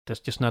there's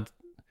just not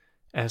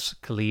as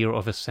clear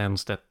of a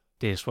sense that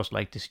this was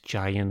like this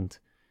giant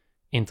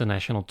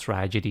international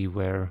tragedy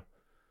where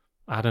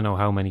I don't know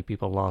how many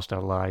people lost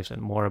their lives,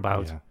 and more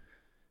about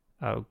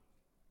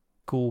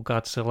cool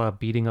Godzilla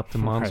beating up the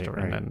monster.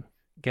 Right. And then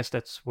I guess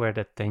that's where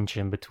the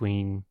tension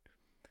between,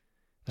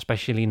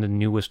 especially in the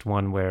newest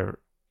one, where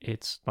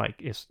it's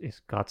like, is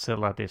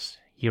Godzilla this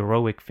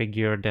heroic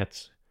figure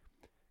that's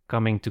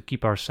coming to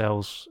keep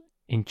ourselves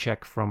in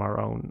check from our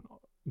own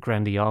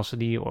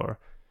grandiosity, or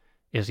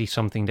is he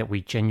something that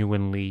we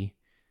genuinely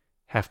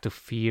have to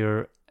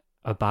fear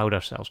about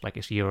ourselves? Like,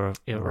 is he a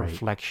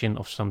reflection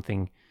of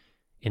something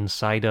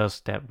inside us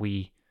that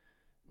we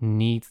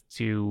need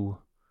to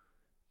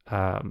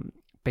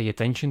pay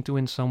attention to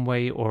in some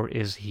way, or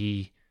is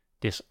he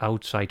this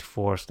outside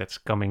force that's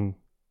coming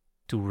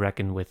to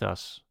reckon with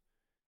us?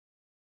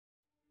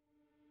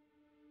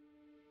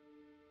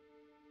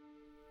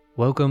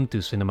 Welcome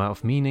to Cinema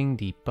of Meaning,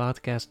 the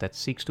podcast that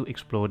seeks to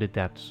explore the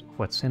depths of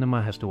what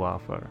cinema has to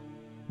offer.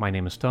 My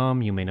name is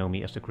Tom, you may know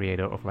me as the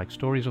creator of Like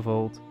Stories of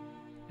Old,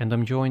 and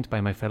I'm joined by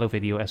my fellow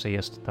video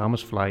essayist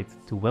Thomas Flight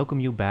to welcome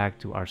you back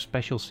to our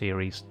special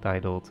series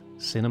titled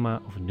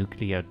Cinema of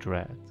Nuclear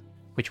Dread,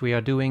 which we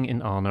are doing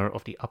in honor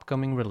of the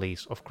upcoming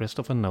release of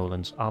Christopher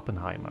Nolan's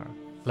Oppenheimer.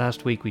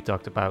 Last week we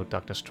talked about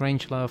Dr.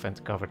 Strangelove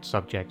and covered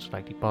subjects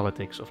like the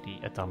politics of the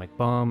atomic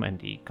bomb and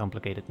the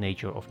complicated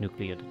nature of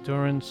nuclear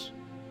deterrence.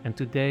 And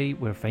today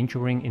we're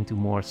venturing into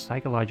more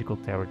psychological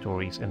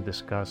territories and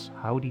discuss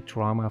how the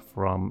trauma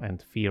from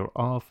and fear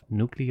of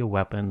nuclear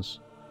weapons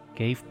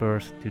gave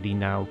birth to the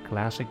now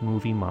classic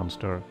movie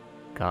monster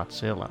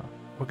Godzilla.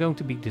 We're going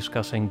to be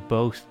discussing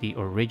both the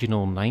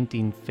original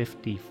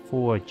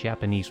 1954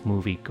 Japanese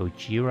movie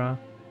Gojira,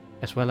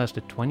 as well as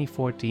the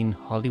 2014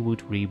 Hollywood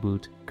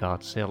reboot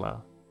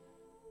Godzilla.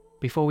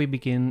 Before we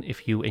begin,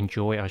 if you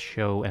enjoy our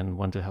show and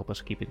want to help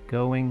us keep it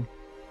going,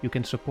 you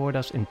can support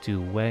us in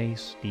two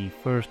ways. The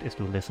first is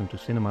to listen to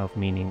Cinema of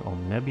Meaning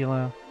on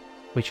Nebula,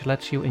 which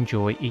lets you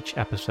enjoy each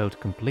episode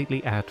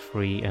completely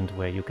ad-free and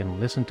where you can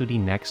listen to the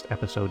next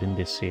episode in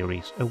this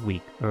series a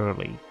week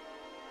early.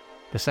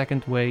 The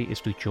second way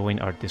is to join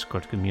our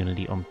Discord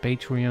community on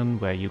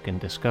Patreon, where you can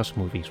discuss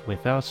movies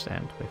with us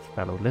and with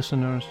fellow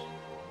listeners.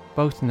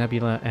 Both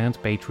Nebula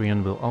and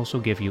Patreon will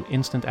also give you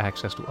instant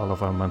access to all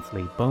of our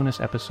monthly bonus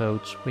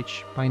episodes,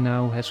 which by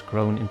now has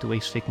grown into a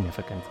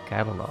significant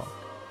catalog.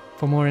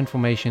 For more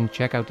information,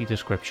 check out the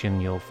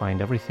description, you'll find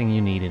everything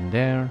you need in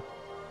there.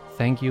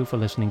 Thank you for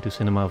listening to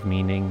Cinema of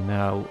Meaning.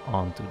 Now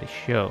on to the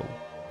show.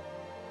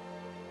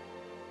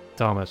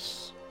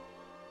 Thomas,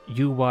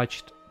 you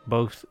watched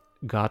both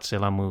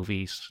Godzilla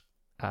movies,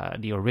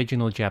 the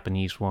original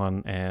Japanese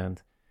one and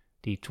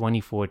the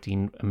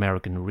 2014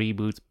 American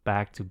reboot,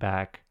 back to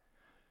back.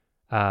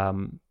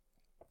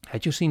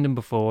 Had you seen them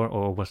before,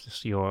 or was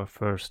this your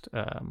first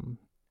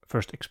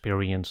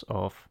experience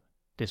of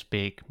this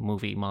big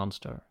movie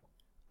monster?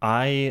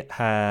 I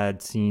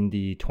had seen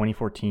the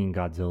 2014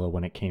 Godzilla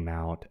when it came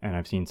out, and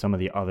I've seen some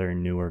of the other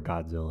newer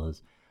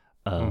Godzillas.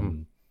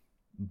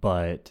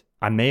 But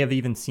I may have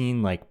even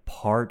seen like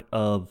part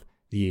of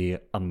the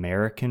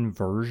American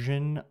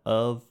version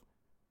of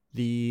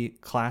the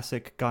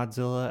classic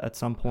Godzilla at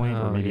some point,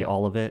 or maybe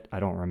all of it. I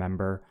don't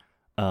remember.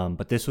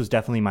 But this was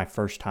definitely my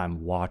first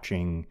time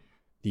watching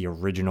the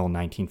original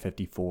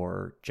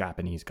 1954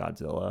 Japanese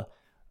Godzilla,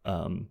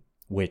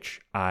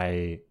 which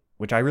I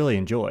really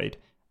enjoyed.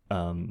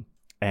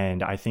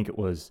 And I think it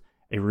was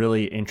a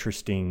really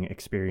interesting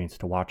experience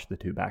to watch the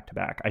two back to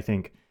back. I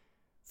think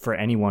for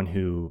anyone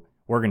who,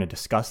 we're going to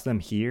discuss them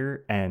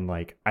here, and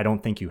like, I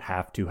don't think you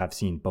have to have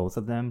seen both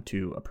of them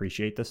to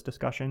appreciate this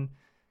discussion,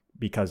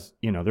 because,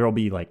 you know, there will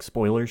be like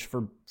spoilers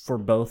for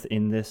both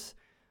in this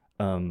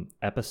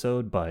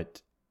episode,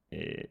 but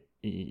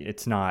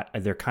it's not,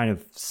 they're kind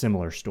of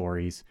similar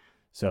stories.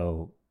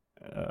 So,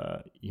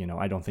 you know,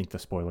 I don't think the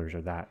spoilers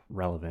are that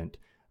relevant.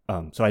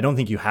 So I don't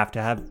think you have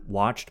to have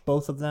watched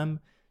both of them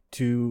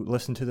to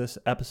listen to this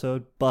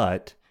episode,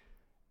 but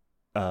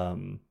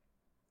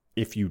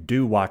if you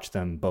do watch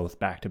them both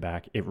back to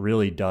back, it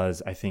really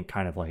does, I think,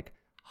 kind of like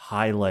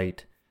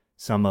highlight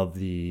some of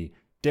the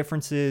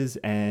differences.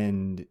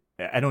 And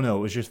I don't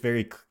know,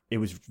 it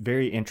was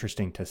very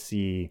interesting to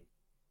see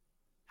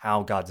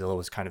how Godzilla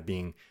was kind of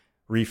being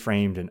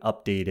reframed and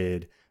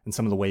updated, and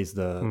some of the ways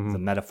the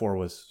metaphor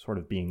was sort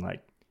of being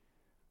like,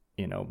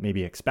 you know,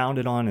 maybe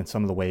expounded on, and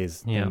some of the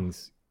ways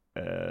things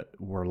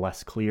were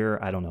less clear.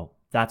 I don't know.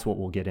 That's what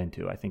we'll get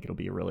into. I think it'll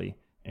be a really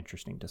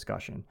interesting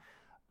discussion.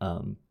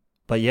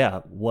 But yeah,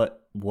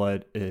 what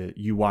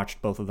you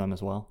watched both of them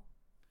as well?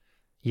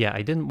 Yeah,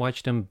 I didn't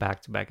watch them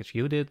back to back as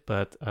you did,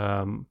 but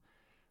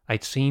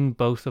I'd seen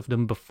both of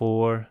them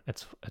before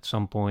at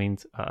some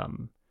point.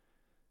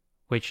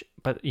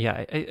 But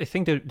yeah, I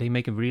think they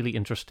make a really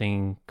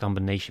interesting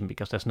combination,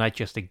 because there's not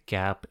just a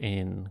gap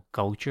in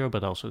culture,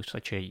 but also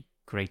such a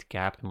great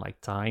gap in like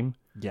time.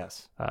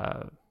 Yes.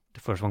 The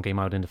first one came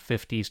out in the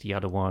 50s, the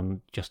other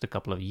one just a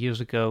couple of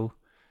years ago.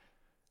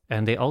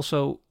 And they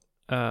also,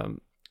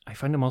 I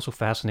find them also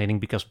fascinating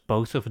because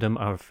both of them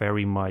are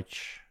very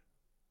much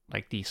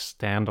like these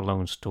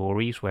standalone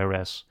stories,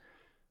 whereas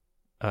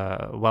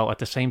while at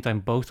the same time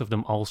both of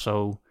them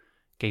also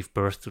gave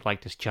birth to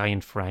like this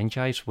giant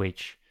franchise,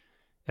 which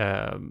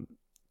turned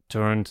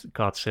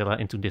Godzilla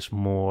into this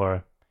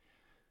more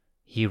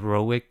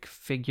heroic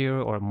figure,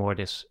 or more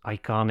this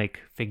iconic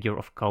figure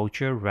of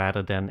culture,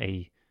 rather than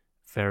a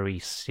very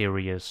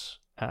serious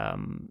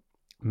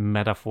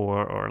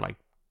metaphor or like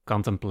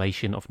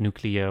contemplation of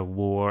nuclear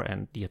war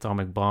and the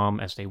atomic bomb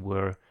as they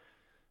were,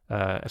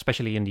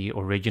 especially in the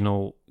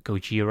original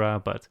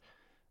Gojira. But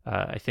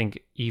I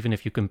think even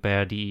if you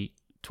compare the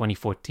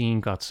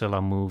 2014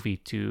 Godzilla movie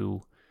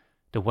to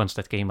the ones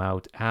that came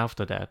out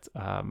after that,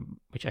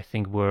 which I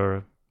think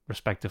were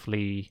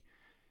respectively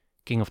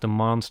King of the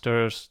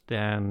Monsters,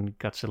 then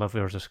Godzilla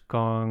vs.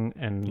 Kong,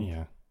 and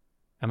Yeah.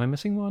 Am I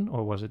missing one,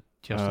 or was it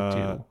just the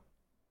two?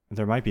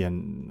 There might be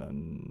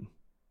from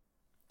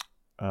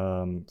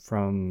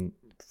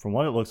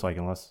what it looks like,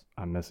 unless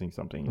I'm missing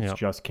something, it's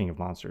just King of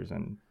Monsters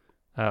and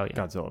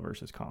Godzilla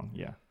vs. Kong.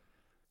 Yeah.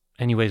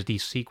 Anyways,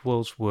 these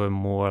sequels were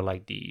more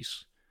like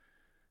these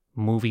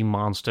movie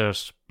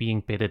monsters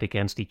being pitted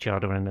against each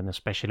other, and then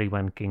especially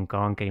when King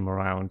Kong came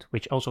around,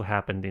 which also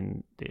happened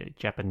in the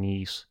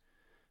Japanese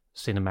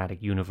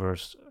cinematic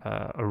universe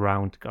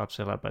around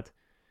Godzilla, but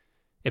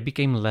it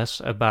became less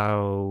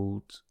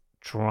about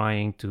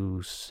trying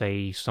to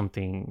say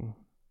something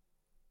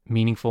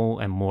meaningful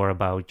and more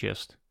about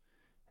just,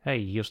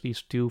 hey, here's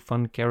these two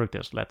fun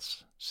characters,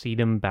 let's see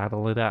them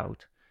battle it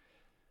out.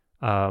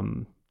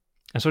 And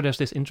so there's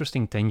this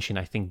interesting tension,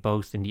 I think,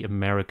 both in the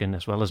American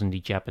as well as in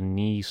the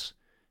Japanese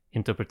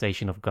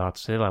interpretation of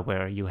Godzilla,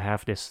 where you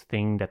have this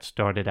thing that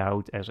started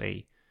out as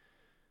a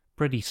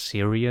pretty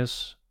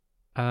serious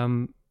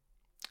like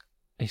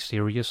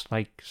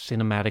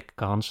cinematic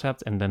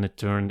concept, and then it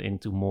turned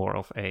into more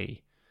of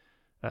a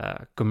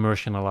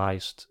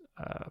commercialized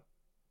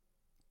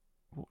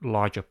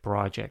larger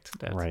project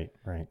that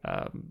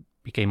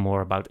became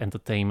more about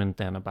entertainment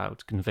than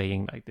about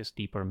conveying like this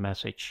deeper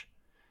message.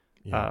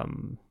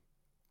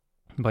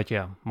 But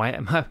yeah,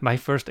 my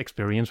first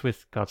experience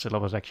with Godzilla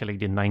was actually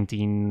the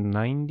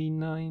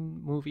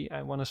 1999 movie,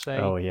 I want to say.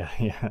 Oh yeah.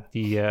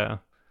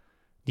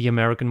 The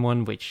American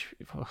one, which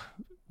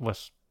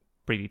was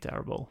pretty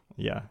terrible.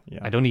 Yeah.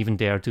 I don't even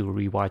dare to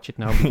rewatch it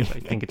now because I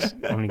think it's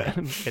only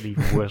going to get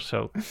even worse.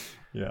 So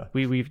yeah,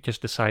 we've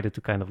just decided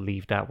to kind of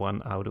leave that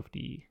one out of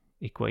the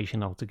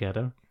equation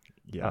altogether.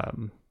 Yeah.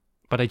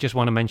 But I just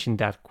want to mention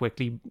that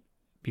quickly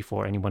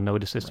before anyone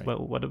notices.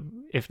 Well,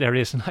 if there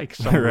is like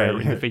some rare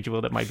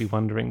individual that might be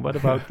wondering, what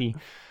about the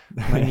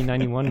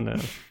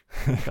 1991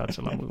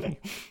 Godzilla movie?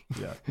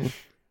 Yeah.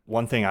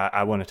 One thing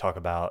I want to talk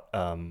about,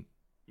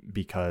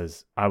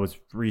 because I was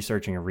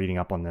researching and reading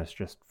up on this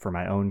just for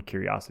my own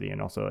curiosity,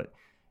 and also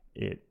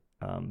it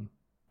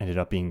ended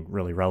up being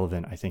really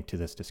relevant, I think, to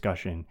this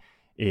discussion,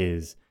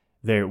 is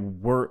there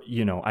were,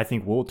 I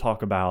think we'll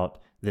talk about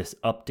this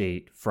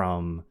update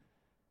from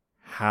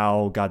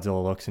how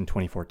Godzilla looks in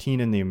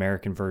 2014 in the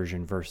American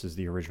version versus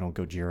the original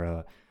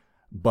Gojira.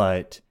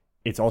 But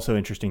it's also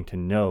interesting to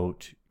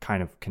note,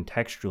 kind of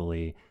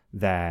contextually,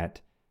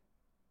 that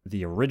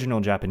the original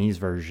Japanese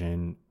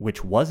version,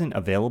 which wasn't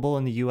available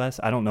in the US,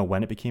 I don't know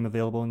when it became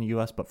available in the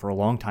US, but for a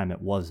long time it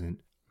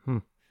wasn't,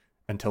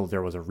 until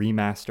there was a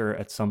remaster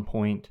at some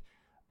point,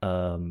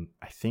 I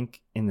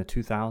think in the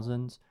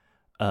 2000s.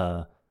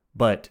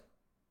 But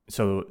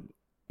so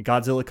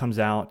Godzilla comes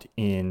out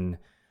in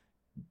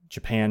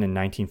Japan in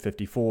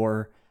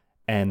 1954,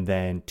 and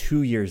then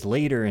 2 years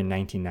later in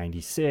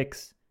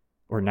 1996,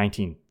 or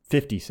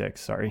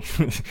 1956, sorry,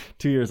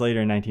 2 years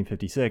later in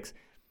 1956,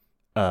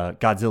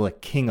 Godzilla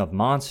King of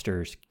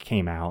Monsters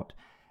came out,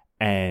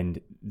 and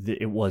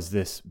it was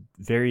this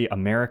very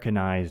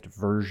Americanized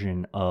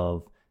version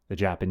of the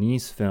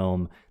Japanese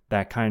film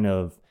that kind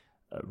of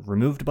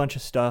removed a bunch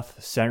of stuff,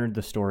 centered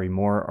the story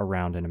more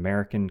around an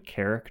American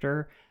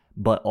character,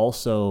 but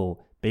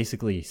also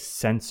basically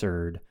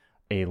censored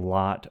a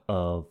lot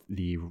of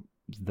the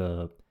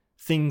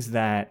things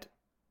that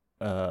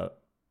the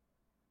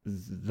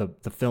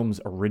film's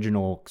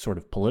original sort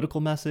of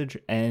political message,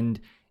 and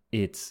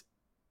it's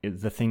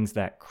the things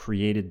that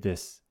created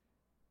this,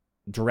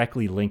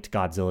 directly linked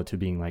Godzilla to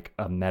being like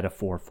a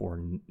metaphor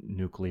for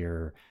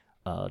nuclear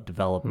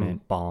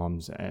development,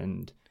 bombs,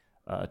 and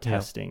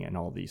testing, and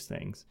all these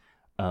things.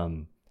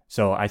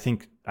 So I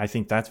think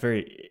that's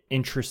very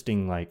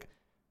interesting, like,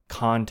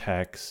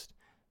 context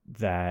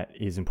that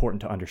is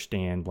important to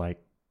understand,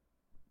 like,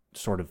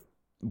 sort of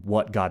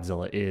what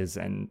Godzilla is,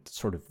 and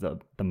sort of the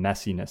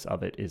messiness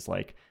of it is,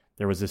 like,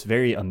 there was this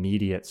very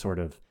immediate sort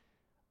of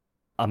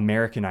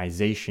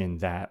Americanization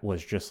that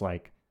was just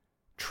like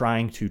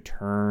trying to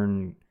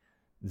turn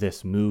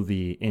this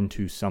movie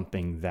into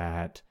something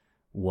that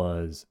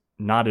was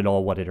not at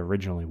all what it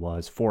originally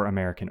was for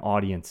American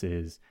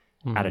audiences,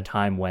 at a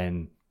time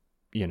when,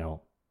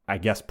 I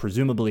guess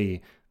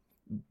presumably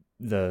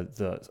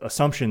the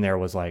assumption there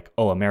was like,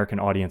 oh, American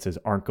audiences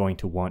aren't going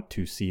to want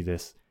to see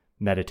this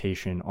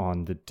meditation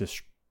on the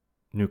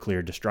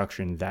nuclear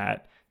destruction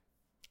that,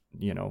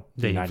 the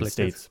United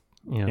States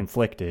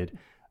inflicted.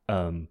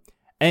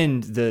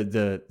 And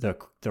the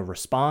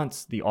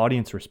response, the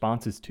audience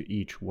responses to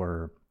each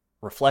were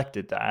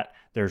reflected that.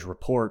 There's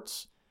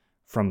reports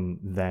from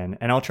then,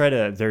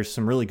 and there's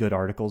some really good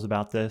articles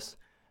about this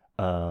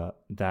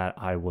that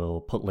I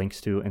will put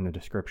links to in the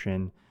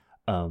description.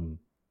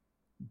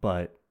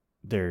 But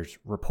there's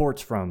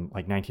reports from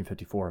like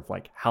 1954 of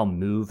like how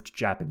moved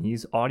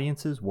Japanese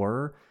audiences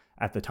were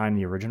at the time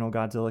the original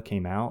Godzilla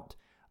came out.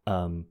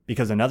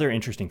 Because another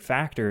interesting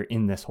factor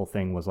in this whole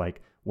thing was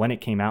like when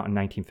it came out in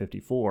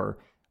 1954,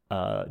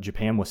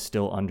 Japan was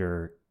still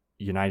under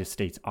United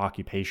States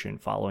occupation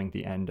following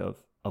the end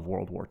of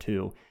World War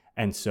II.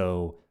 And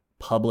so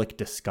public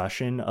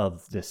discussion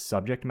of this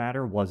subject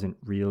matter wasn't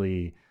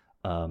really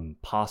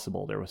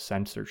possible. There was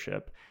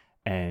censorship.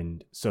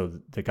 And so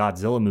the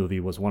Godzilla movie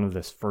was one of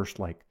this first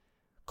like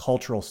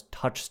cultural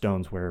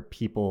touchstones where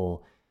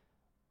people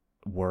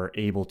were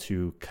able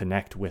to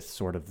connect with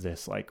sort of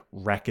this like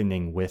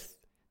reckoning with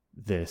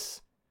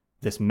this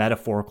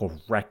metaphorical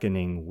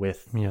reckoning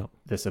with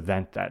this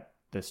event,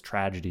 this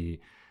tragedy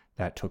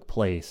that took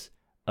place.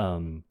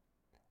 And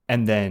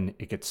then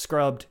it gets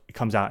scrubbed. It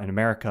comes out in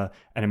America,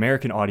 and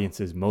American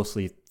audiences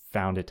mostly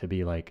found it to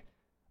be like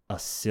a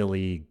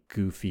silly,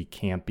 goofy,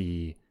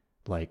 campy,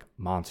 like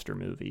monster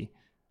movie.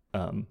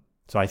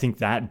 So I think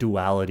that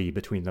duality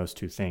between those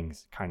two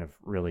things kind of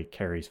really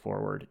carries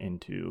forward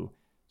into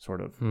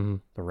sort of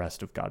the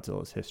rest of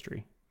Godzilla's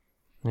history.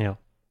 Yeah.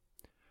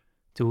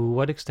 To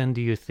what extent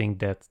do you think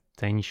that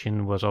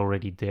tension was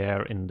already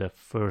there in the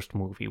first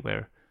movie,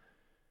 where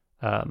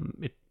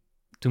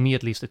to me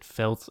at least, it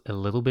felt a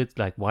little bit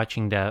like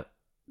watching the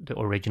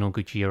original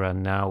Gojira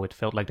now, it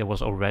felt like there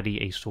was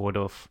already a sort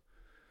of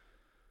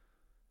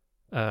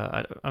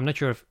I'm not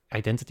sure if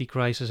identity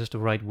crisis is the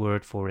right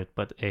word for it,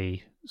 but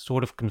a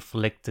sort of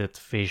conflicted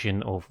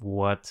vision of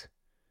what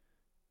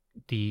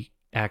the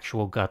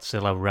actual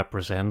Godzilla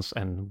represents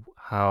and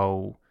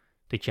how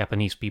the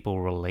Japanese people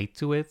relate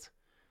to it.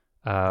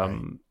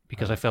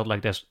 Because I felt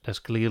like there's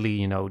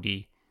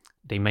clearly,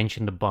 they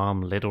mentioned the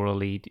bomb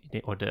literally,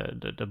 or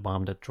the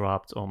bomb that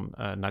dropped on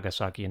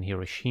Nagasaki and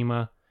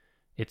Hiroshima.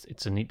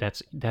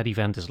 That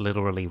event is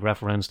literally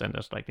referenced, and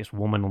there's like this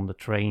woman on the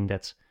train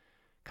that's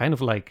kind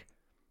of like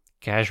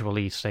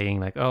casually saying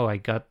like, oh, I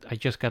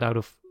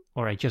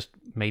just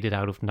made it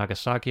out of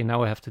Nagasaki, and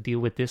now I have to deal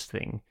with this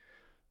thing.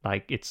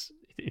 Like it's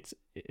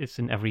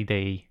an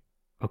everyday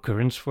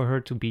occurrence for her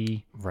to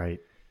be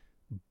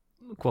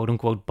quote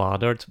unquote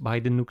bothered by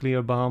the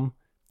nuclear bomb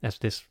as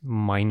this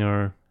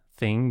minor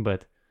thing.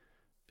 But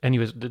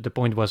anyways, the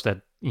point was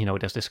that,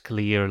 there's this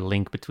clear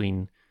link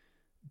between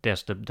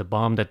there's the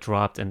bomb that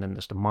dropped, and then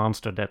there's the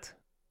monster that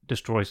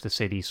destroys the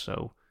city.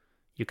 So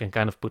you can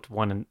kind of put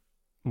one and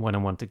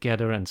one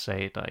together and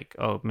say like,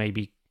 oh,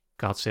 maybe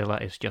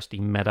Godzilla is just the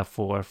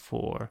metaphor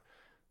for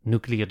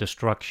nuclear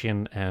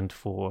destruction and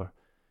for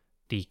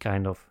the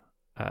kind of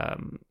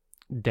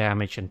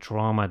damage and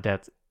trauma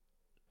that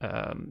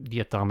the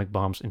atomic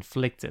bombs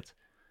inflicted.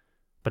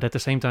 But at the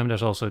same time,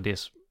 there's also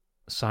this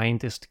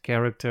scientist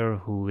character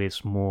who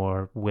is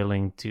more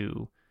willing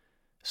to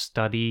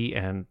study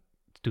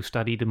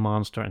the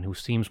monster, and who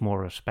seems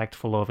more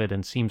respectful of it,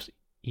 and seems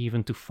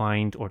even to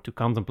find or to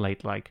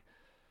contemplate like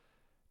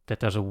that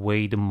there's a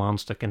way the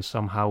monster can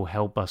somehow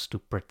help us to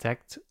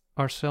protect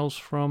ourselves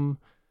from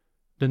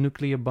the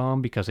nuclear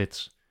bomb, because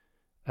it's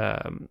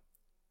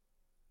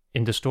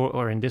in this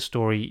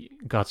story,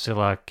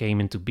 Godzilla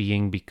came into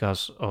being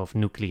because of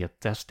nuclear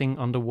testing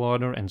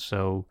underwater, and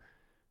so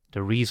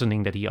the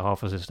reasoning that he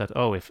offers is that,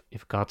 oh, if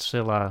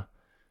Godzilla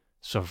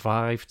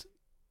survived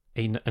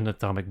an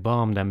atomic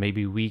bomb, then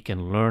maybe we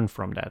can learn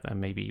from that, and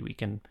maybe we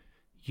can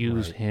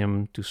use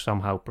him to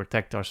somehow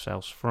protect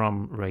ourselves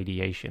from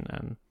radiation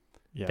and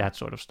that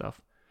sort of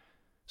stuff.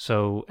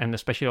 So, and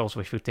especially also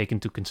if you take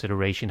into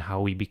consideration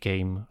how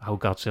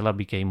Godzilla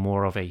became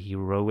more of a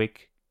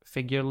heroic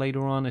figure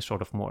later on, is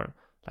sort of more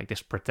like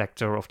this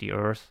protector of the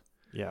earth.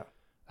 Yeah.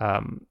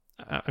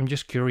 I'm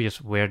just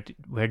curious, where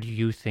do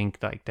you think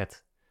like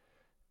that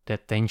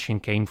tension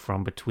came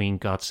from between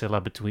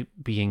Godzilla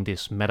being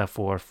this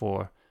metaphor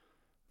for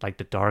like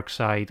the dark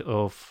side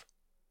of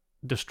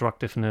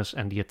destructiveness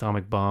and the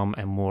atomic bomb,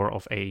 and more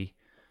of a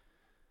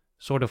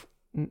sort of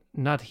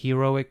not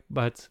heroic,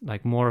 but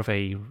like more of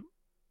a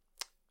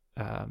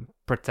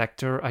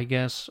protector, I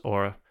guess,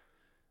 or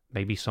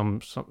maybe some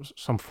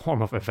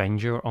form of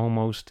avenger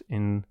almost,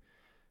 in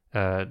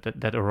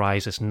that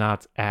arises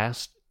not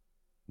as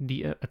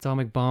the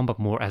atomic bomb, but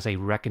more as a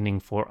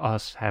reckoning for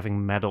us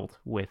having meddled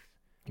with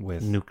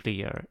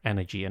nuclear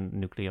energy and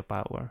nuclear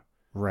power.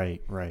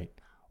 Right.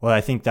 Well,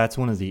 I think that's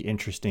one of the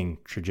interesting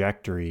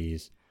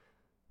trajectories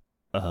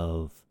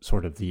of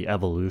sort of the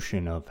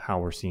evolution of how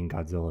we're seeing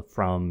Godzilla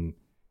from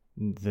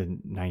the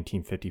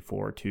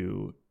 1954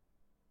 to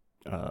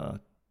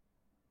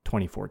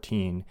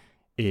 2014,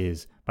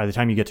 is by the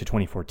time you get to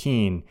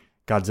 2014,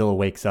 Godzilla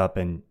wakes up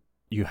and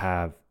you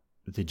have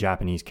the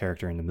Japanese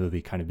character in the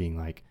movie kind of being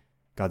like,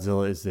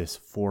 Godzilla is this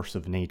force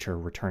of nature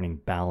returning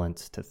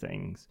balance to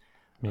things.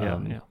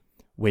 Yeah.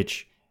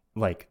 Which,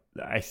 like,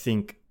 I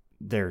think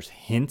there's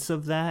hints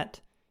of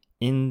that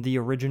in the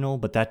original,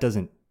 but that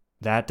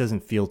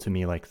doesn't feel to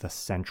me like the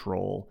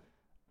central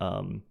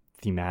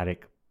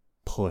thematic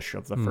push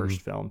of the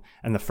first film.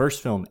 And the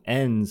first film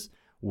ends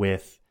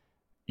with,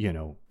 you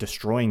know,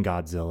 destroying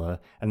Godzilla,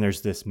 and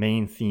there's this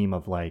main theme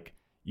of like,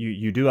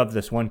 you do have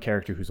this one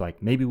character who's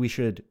like, maybe we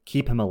should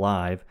keep him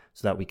alive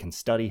so that we can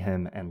study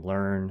him and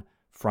learn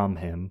from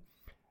him.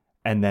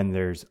 And then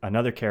there's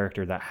another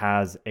character that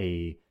has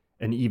an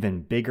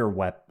even bigger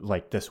weapon,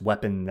 like this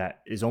weapon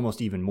that is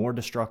almost even more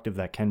destructive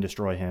that can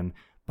destroy him,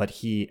 but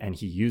he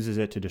uses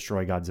it to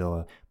destroy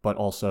Godzilla, but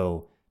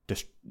also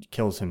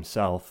kills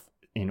himself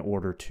in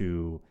order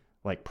to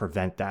like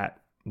prevent that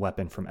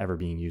weapon from ever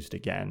being used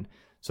again.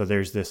 So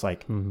there's this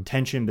like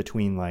tension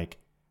between like,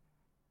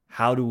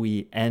 how do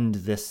we end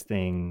this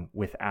thing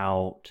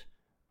without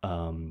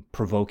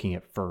provoking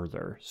it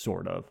further,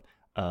 sort of.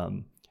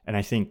 And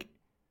I think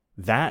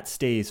that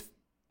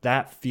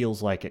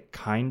feels like it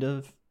kind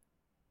of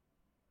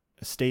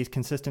stays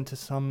consistent to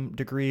some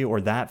degree, or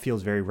that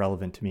feels very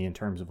relevant to me in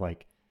terms of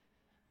like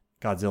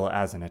Godzilla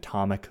as an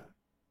atomic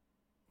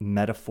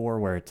metaphor,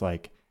 where it's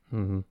like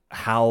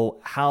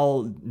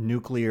how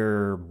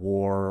nuclear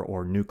war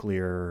or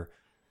nuclear,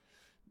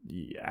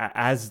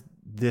 as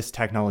this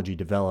technology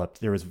developed,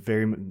 there's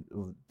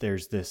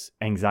this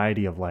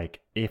anxiety of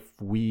like,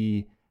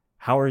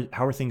 how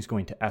are things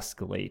going to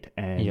escalate?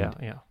 And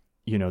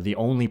you know, the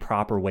only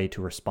proper way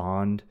to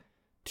respond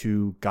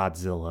to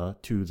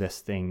Godzilla, to this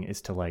thing,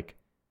 is to like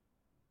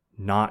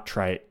not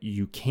try it.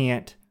 You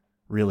can't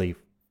really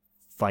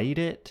fight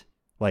it.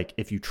 Like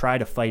if you try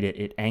to fight it,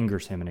 it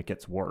angers him and it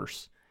gets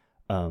worse.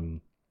 And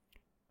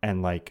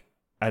like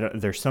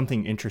there's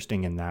something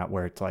interesting in that,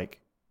 where it's like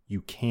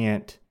you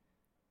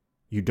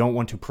don't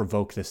want to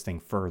provoke this thing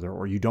further,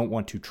 or you don't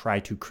want to try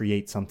to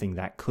create something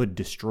that could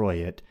destroy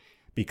it,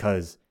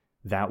 because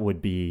that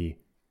would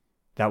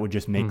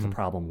just make the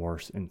problem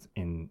worse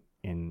in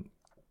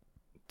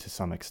to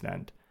some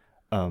extent.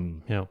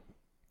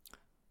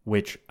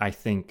 Which I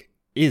think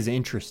is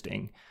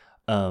interesting.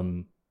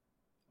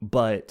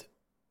 But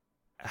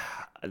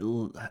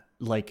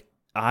like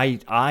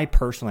I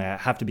personally, I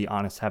have to be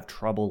honest, have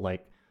trouble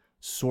like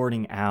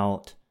sorting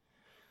out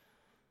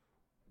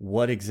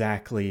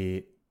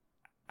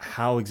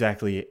how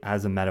exactly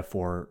as a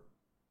metaphor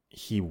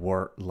he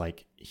works,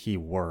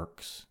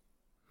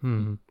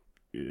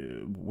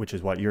 which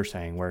is what you're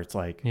saying, where it's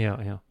like,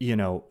 you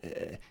know,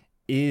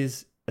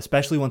 is,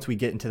 especially once we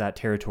get into that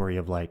territory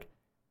of like,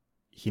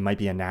 he might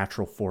be a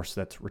natural force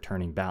that's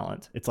returning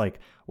balance. It's like,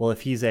 well,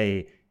 if he's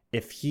a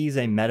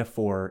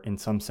metaphor in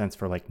some sense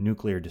for like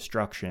nuclear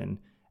destruction,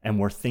 and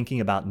we're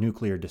thinking about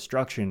nuclear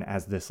destruction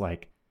as this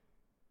like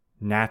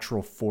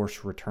natural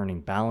force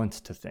returning balance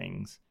to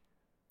things,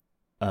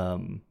 I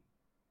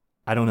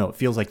don't know. It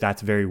feels like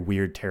that's very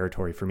weird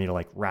territory for me to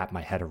like wrap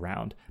my head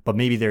around. But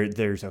maybe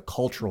there's a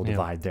cultural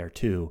divide there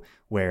too,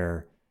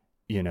 where,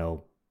 you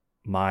know,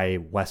 my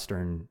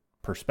Western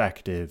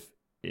perspective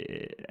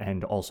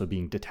and also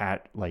being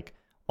detached, like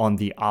on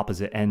the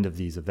opposite end of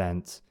these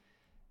events,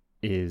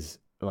 is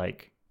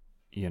like,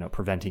 you know,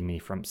 preventing me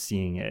from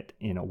seeing it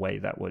in a way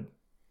that would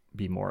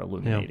be more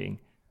illuminating.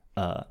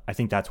 I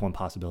think that's one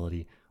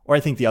possibility. Or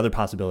I think the other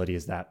possibility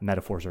is that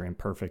metaphors are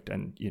imperfect,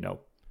 and, you know,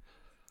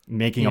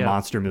 making a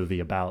monster movie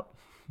about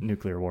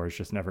nuclear war is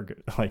just never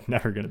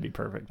going to be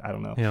perfect. I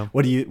don't know. Yeah.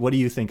 What do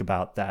you think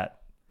about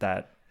that?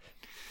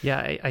 Yeah,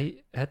 I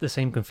had the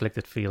same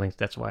conflicted feelings.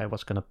 That's why I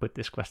was going to put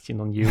this question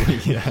on you.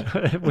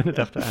 I wouldn't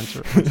have to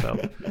answer it myself.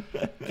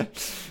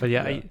 But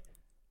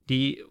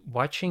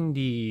watching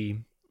the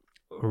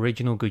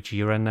original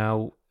Gojira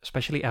now,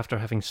 especially after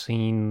having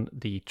seen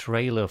the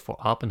trailer for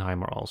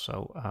Oppenheimer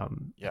also.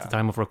 At the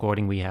time of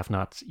recording, we have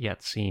not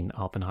yet seen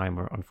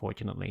Oppenheimer,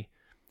 unfortunately.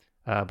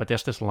 But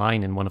there's this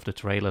line in one of the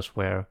trailers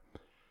where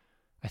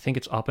I think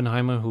it's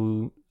Oppenheimer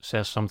who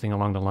says something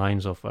along the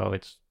lines of, oh,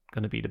 it's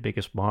going to be the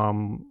biggest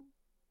bomb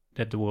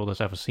that the world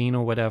has ever seen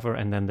or whatever.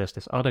 And then there's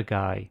this other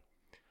guy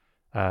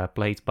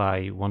played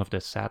by one of the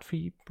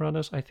Sadfi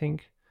brothers, I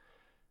think,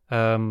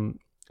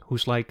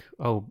 who's like,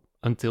 oh,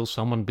 until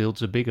someone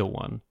builds a bigger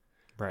one.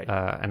 Right.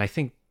 And I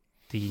think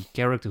the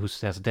character who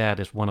says that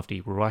is one of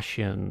the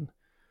Russian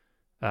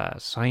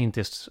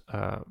scientists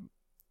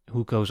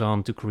who goes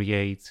on to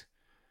create,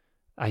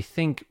 I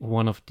think,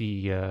 one of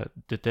the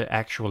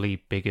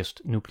actually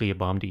biggest nuclear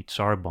bomb, the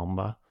Tsar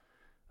Bomba,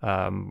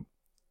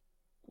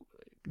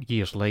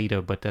 years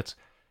later. But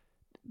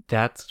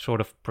that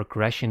sort of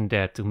progression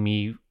there to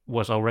me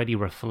was already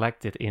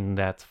reflected in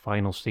that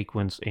final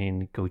sequence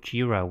in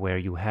Gojira, where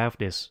you have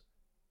this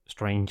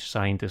strange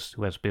scientist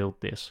who has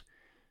built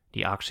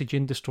the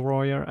oxygen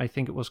destroyer, I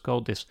think it was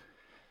called,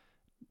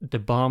 the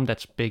bomb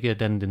that's bigger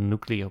than the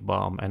nuclear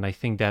bomb. And I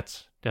think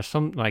there's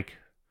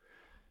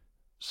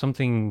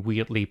something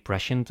weirdly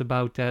prescient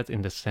about that,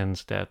 in the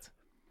sense that,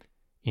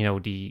 you know,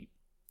 the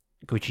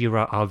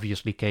Gojira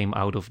obviously came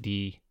out of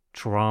the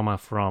trauma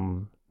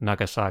from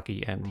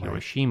Nagasaki and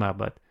Hiroshima,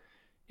 but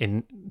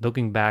in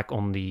looking back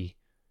on the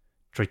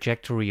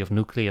trajectory of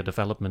nuclear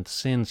development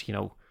since, you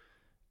know,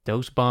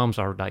 those bombs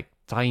are like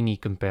tiny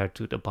compared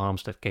to the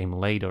bombs that came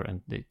later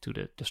and to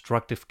the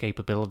destructive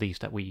capabilities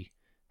that we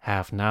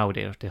have now.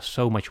 They're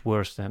so much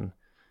worse than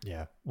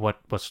what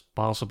was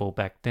possible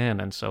back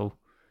then. And so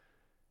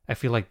I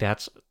feel like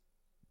that's,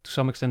 to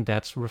some extent,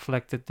 that's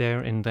reflected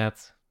there in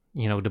that,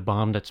 the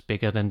bomb that's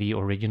bigger than the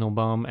original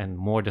bomb and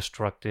more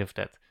destructive,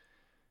 that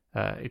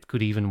it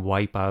could even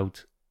wipe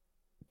out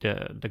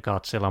the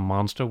Godzilla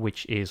monster,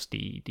 which is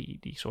the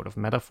sort of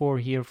metaphor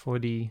here for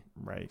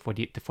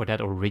for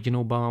that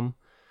original bomb.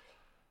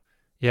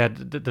 Yeah,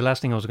 the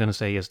last thing I was going to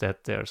say is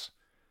that there's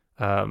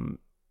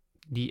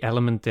the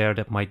element there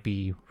that might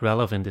be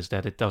relevant is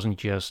that it doesn't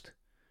just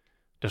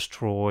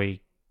destroy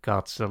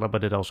Godzilla,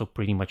 but it also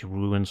pretty much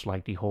ruins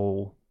like the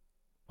whole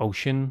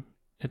ocean.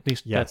 At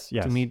least yes.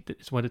 to me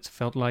is what it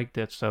felt like.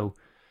 It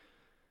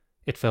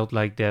felt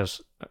like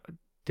there's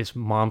this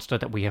monster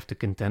that we have to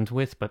contend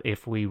with, but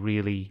if we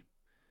really,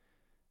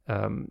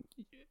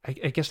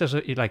 I guess there's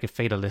a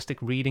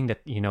fatalistic reading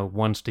that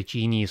once the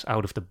genie is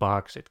out of the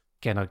box, it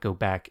cannot go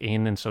back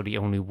in, and so the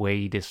only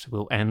way this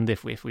will end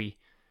if we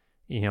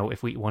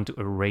want to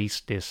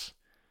erase this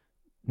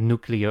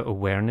nuclear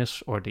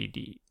awareness or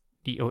the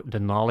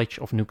knowledge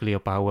of nuclear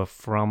power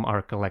from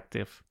our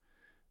collective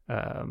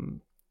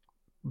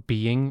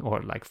being,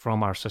 or like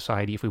from our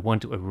society, if we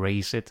want to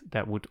erase it,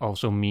 that would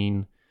also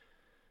mean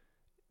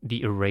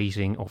the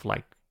erasing of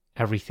like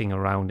everything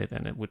around it,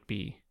 and it would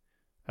be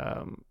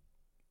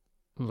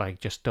like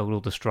just total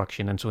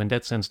destruction. And so in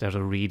that sense, there's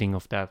a reading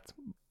of that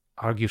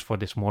argues for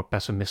this more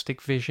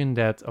pessimistic vision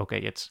that, okay,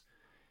 it's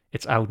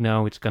out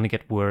now, it's gonna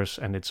get worse,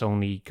 and it's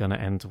only gonna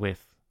end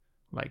with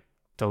like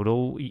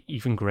total,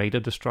 even greater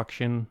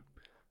destruction.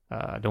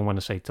 I don't want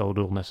to say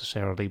total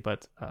necessarily,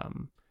 but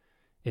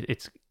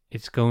it's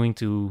going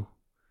to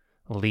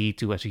lead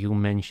to, as you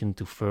mentioned,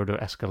 to further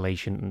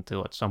escalation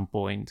until at some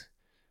point,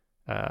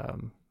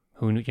 God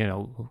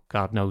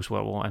knows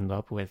where we'll end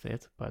up with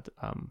it. But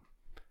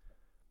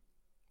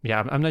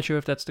yeah, I'm not sure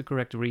if that's the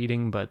correct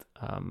reading, but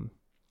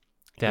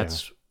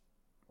that's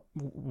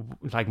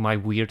like my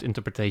weird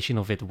interpretation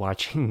of it,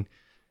 watching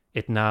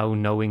it now,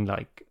 knowing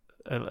like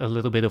a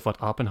little bit of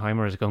what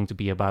Oppenheimer is going to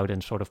be about,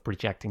 and sort of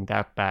projecting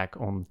that back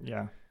on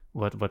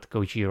what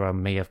Gojira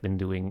may have been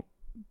doing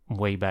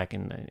way back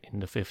in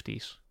the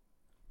 50s.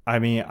 I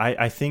mean,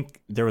 I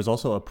think there was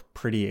also a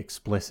pretty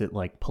explicit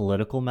like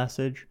political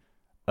message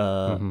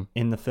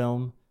in the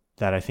film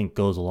that I think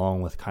goes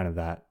along with kind of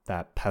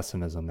that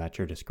pessimism that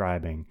you're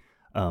describing.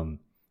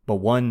 But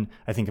one,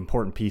 I think,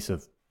 important piece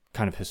of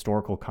kind of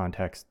historical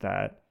context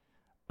that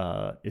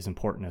is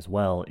important as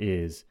well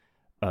is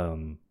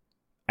during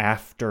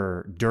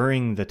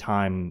the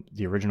time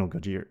the original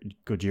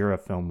Gojira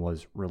film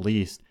was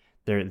released,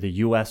 the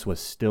U.S. was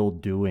still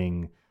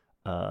doing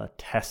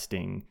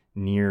testing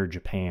near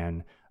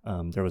Japan.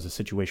 There was a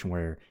situation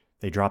where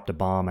they dropped a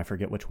bomb, I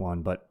forget which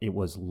one, but it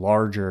was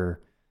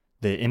larger.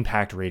 The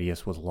impact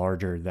radius was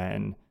larger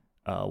than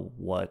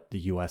what the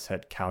U.S.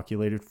 had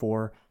calculated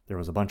for. There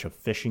was a bunch of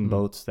fishing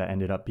boats that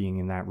ended up being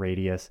in that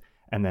radius,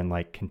 and then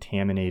like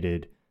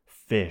contaminated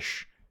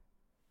fish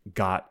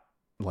got,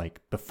 like,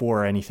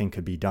 before anything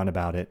could be done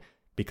about it,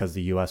 because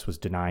the U.S. was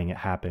denying it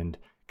happened,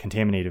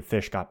 contaminated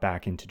fish got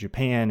back into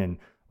Japan, and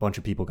a bunch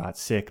of people got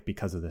sick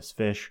because of this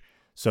fish.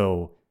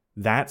 So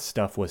that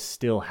stuff was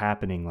still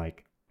happening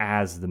like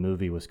as the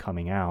movie was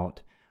coming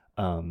out.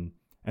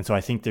 And so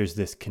I think there's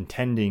this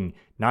contending,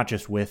 not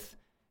just with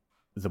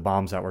the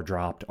bombs that were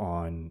dropped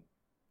on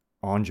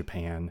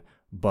Japan,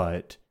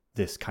 but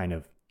this kind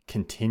of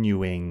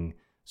continuing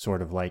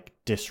sort of like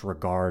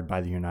disregard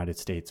by the United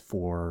States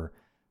for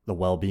the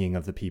well-being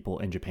of the people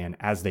in Japan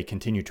as they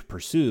continue to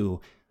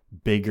pursue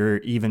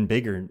even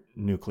bigger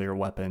nuclear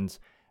weapons.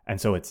 And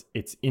so it's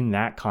in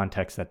that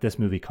context that this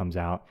movie comes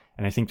out.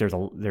 And I think there's a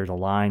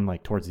line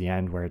like towards the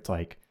end where it's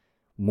like,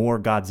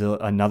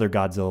 another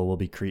Godzilla will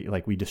be created.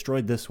 Like, we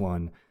destroyed this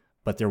one,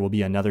 but there will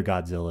be another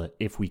Godzilla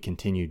if we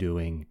continue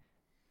doing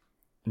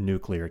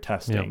nuclear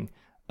testing.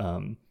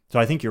 Yep. So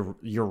I think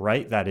you're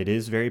right that it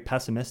is very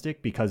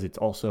pessimistic, because it's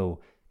also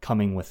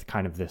coming with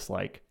kind of this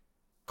like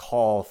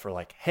call for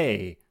like,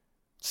 hey,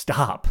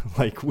 stop,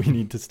 like we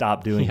need to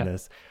stop doing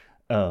this.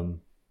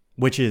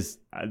 Which is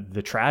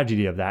the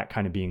tragedy of that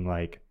kind of being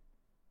like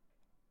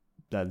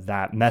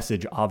that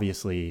message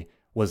obviously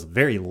was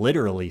very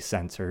literally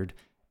censored.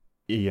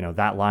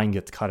 That line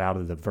gets cut out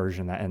of the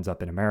version that ends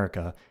up in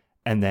America,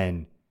 and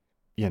then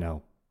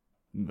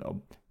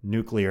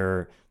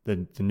nuclear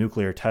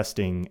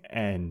testing,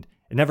 and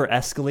it never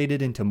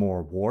escalated into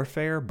more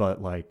warfare,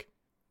 but like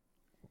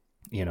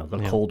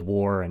the Cold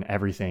War and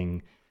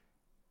everything,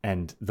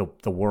 and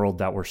the world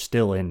that we're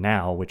still in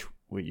now, which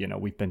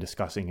we've been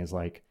discussing, is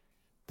like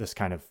this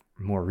kind of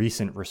more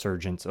recent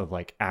resurgence of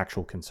like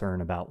actual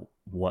concern about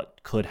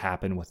what could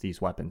happen with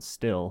these weapons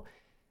still.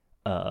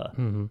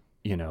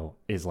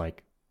 Is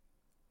like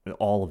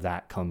all of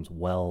that comes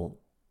well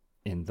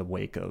in the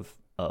wake of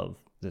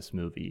this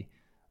movie.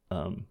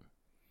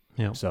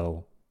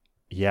 So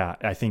yeah,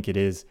 I think it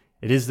is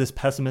this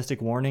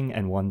pessimistic warning,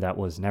 and one that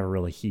was never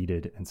really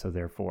heeded, and so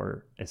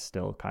therefore is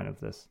still kind of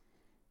this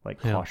like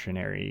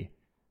cautionary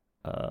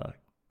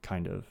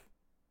kind of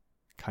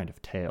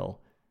tale.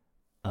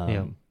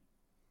 Yeah.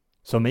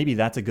 So maybe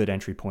that's a good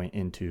entry point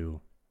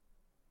into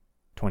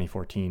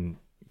 2014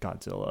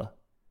 Godzilla.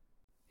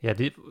 Yeah,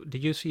 did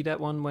you see that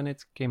one when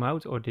it came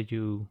out, or did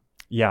you?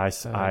 Yeah,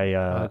 Okay.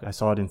 I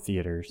saw it in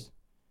theaters.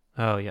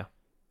 Oh yeah.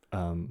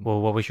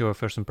 Well, what was your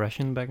first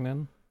impression back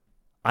then?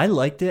 I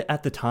liked it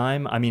at the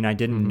time. I mean, I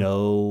didn't Mm-hmm.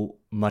 know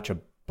much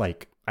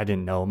I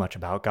didn't know much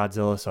about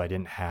Godzilla, so I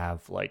didn't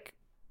have like,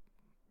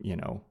 you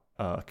know,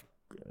 a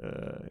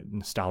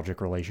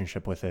nostalgic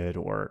relationship with it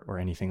or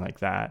anything like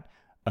that.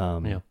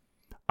 Yeah.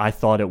 I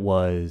thought it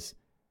was,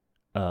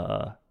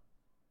 I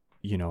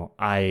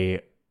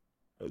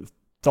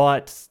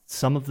thought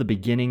some of the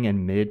beginning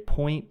and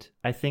midpoint,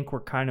 I think,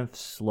 were kind of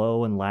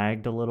slow and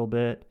lagged a little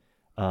bit.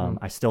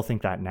 I still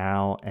think that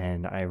now,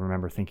 and I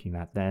remember thinking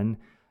that then.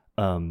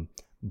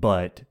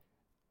 But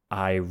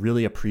I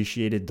really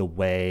appreciated the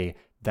way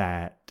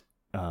that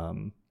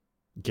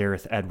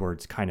Gareth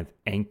Edwards kind of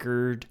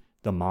anchored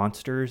the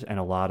monsters and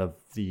a lot of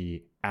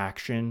the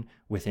action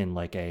within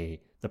like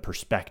the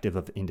perspective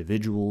of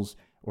individuals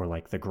or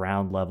like the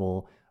ground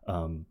level.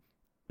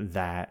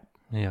 That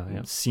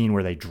scene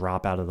where they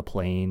drop out of the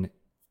plane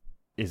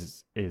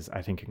is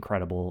I think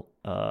incredible.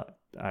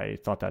 I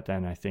thought that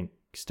then, I think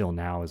still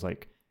now is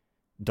like,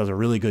 does a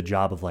really good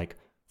job of like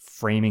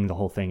framing the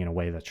whole thing in a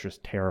way that's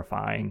just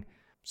terrifying.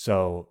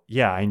 So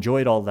yeah, I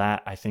enjoyed all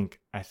that. I think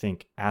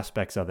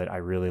aspects of it I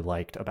really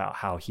liked about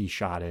how he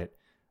shot it.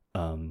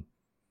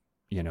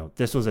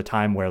 This was a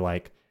time where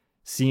like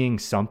seeing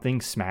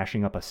something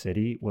smashing up a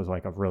city was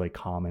like a really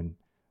common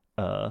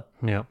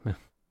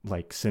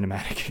like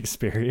cinematic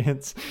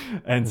experience.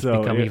 And it's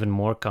so become even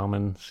more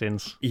common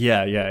since.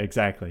 Yeah,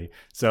 exactly.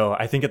 So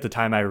I think at the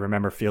time I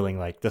remember feeling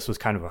like this was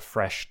kind of a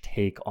fresh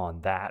take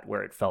on that,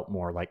 where it felt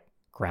more like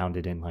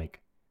grounded in like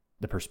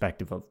the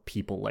perspective of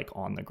people like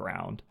on the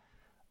ground.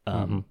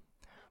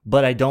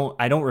 But I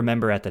don't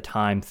remember at the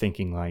time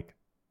thinking like,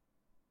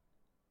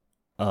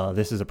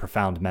 this is a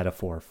profound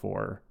metaphor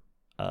for,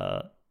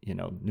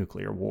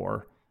 nuclear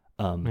war.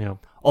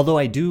 Although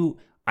I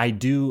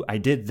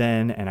did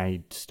then, and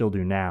I still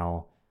do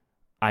now,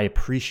 I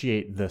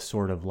appreciate the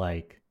sort of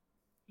like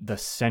the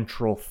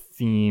central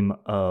theme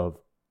of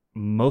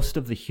most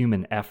of the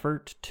human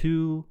effort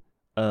to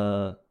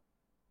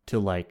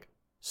like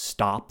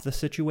stop the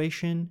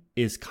situation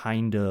is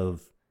kind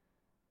of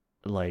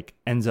like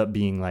ends up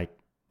being like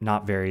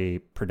not very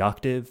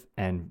productive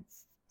and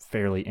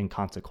fairly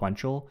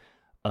inconsequential,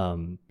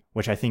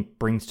 which I think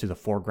brings to the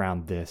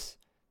foreground this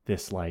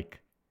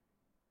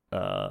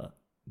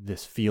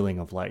feeling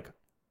of like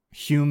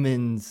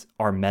humans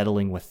are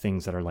meddling with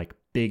things that are like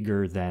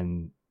bigger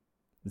than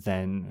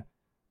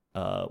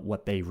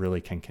what they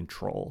really can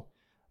control,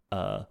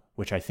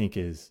 which I think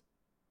is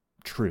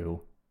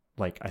true.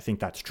 Like I think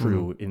that's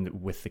true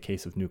with the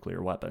case of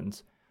nuclear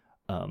weapons.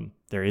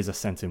 There is a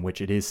sense in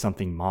which it is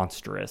something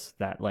monstrous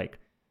that like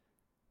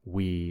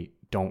we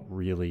don't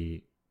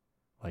really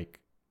like,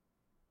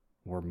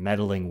 we're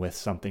meddling with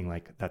something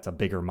like that's a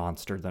bigger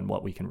monster than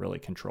what we can really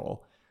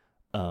control.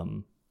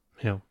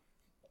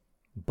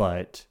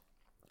 But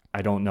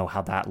I don't know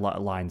how that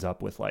lines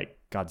up with like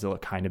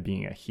Godzilla kind of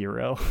being a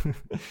hero.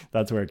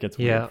 That's where it gets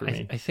weird for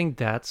me. I think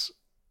that's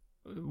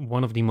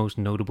one of the most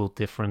notable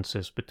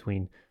differences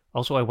between.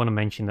 Also, I want to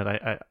mention that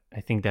I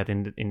think that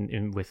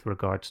in with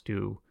regards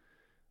to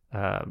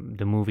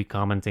the movie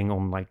commenting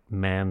on like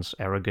man's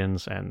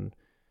arrogance and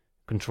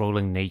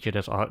controlling nature,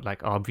 there's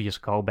like obvious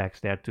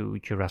callbacks there to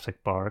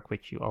Jurassic Park,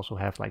 which you also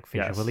have like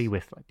visually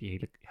with like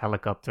the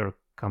helicopter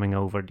coming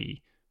over the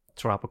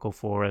tropical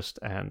forest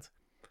and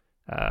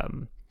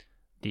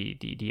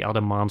the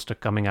other monster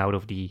coming out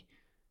of the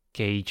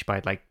cage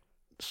by like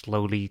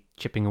slowly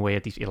chipping away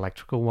at these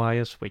electrical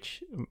wires,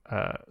 which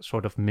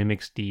sort of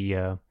mimics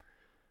the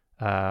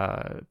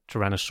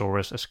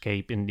Tyrannosaurus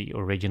escape in the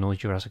original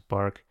Jurassic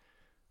Park.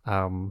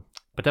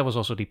 But that was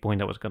also the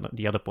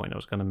other point I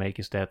was gonna make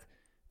is that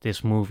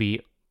this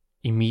movie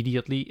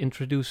immediately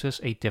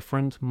introduces a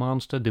different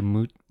monster, the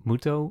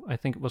Muto, I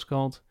think it was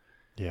called.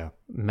 Yeah.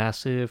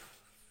 Massive,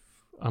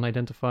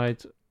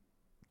 unidentified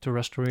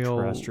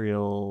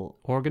terrestrial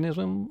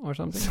organism or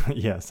something.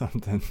 Yeah,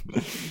 something.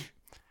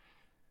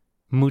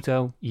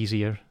 Muto,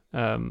 easier.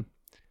 To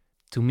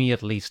me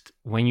at least,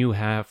 when you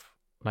have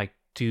like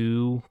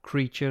two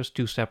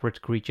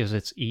separate creatures,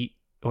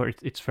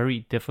 it's very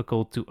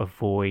difficult to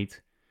avoid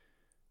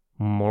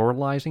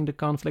moralizing the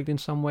conflict in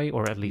some way,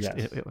 or at least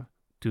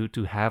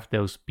to have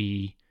those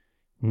be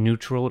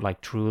neutral,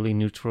 like truly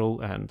neutral,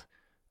 and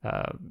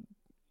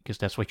because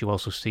that's what you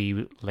also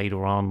see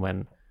later on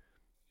when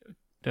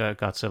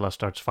Godzilla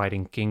starts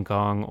fighting King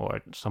Kong or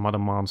some other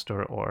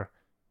monster, or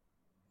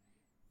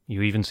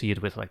you even see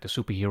it with like the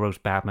superheroes,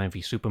 Batman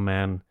v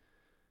Superman.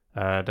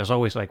 There's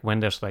always like when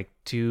there's like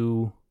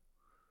two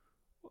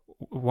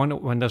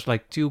when there's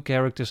like two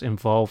characters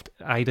involved,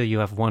 either you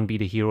have one be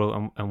the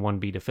hero and one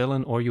be the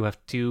villain, or you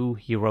have two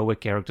heroic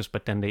characters,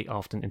 but then they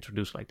often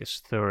introduce like this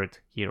third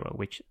hero,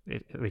 which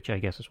I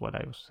guess is what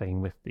I was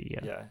saying with the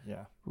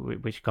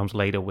which comes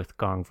later with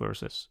Kong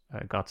versus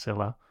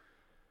Godzilla.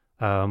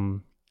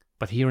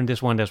 But here in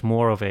this one, there's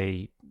more of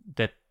a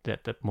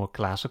that more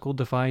classical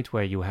divide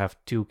where you have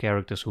two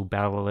characters who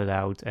battle it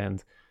out,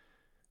 and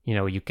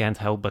you can't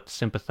help but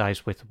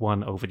sympathize with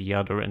one over the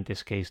other. In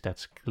this case,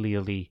 that's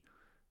clearly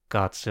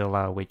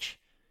Godzilla, which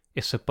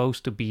is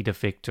supposed to be the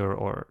victor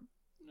or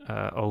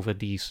over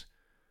these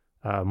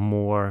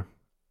more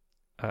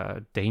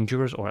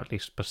dangerous, or at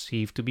least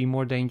perceived to be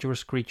more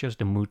dangerous creatures,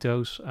 the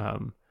Mutos.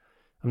 I'm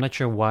not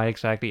sure why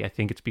exactly. I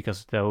think it's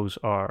because those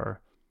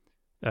are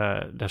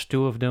there's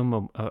two of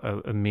them,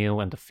 a male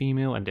and a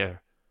female, and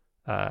they're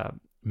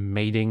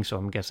mating. So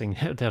I'm guessing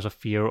there's a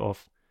fear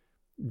of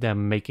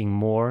them making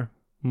more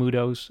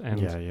Mutos,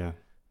 and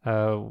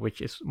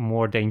which is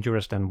more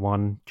dangerous than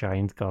one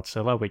giant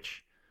Godzilla,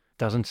 which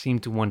doesn't seem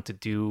to want to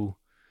do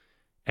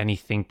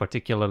anything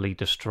particularly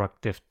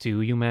destructive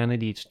to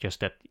humanity. It's just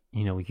that,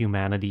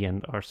 humanity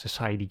and our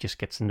society just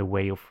gets in the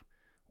way of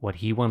what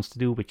he wants to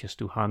do, which is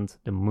to hunt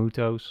the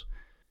Mutos.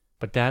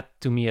 But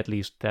that, to me at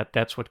least,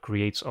 that's what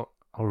creates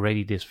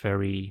already this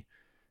very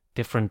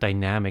different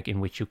dynamic in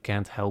which you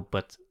can't help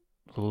but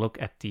look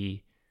at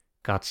the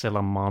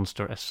Godzilla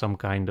monster as some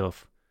kind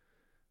of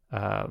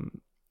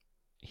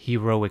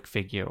heroic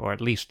figure, or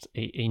at least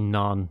a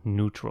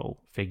non-neutral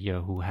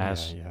figure who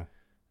has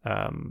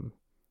an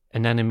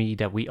enemy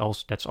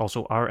that's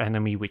also our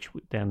enemy, which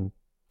would then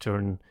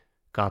turn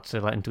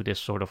Godzilla into this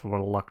sort of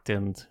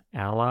reluctant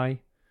ally.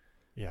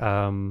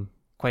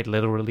 Quite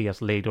literally,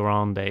 as later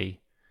on they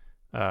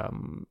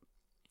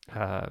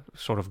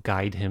sort of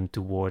guide him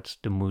towards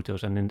the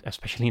Mutos, and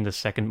especially in the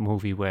second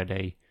movie where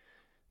they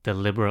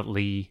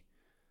deliberately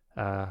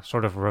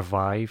sort of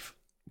revive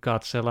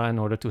Godzilla in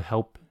order to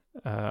help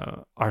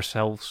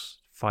ourselves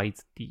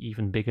fight the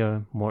even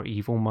bigger, more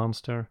evil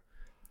monster.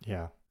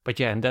 But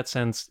in that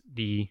sense,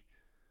 the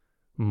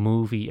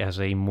movie as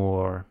a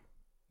more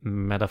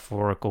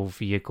metaphorical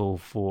vehicle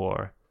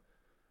for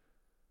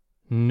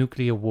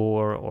nuclear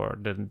war or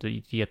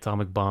the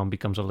atomic bomb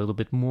becomes a little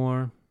bit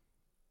more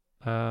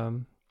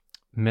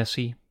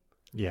messy.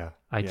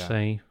 I'd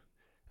say.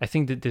 I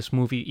think that this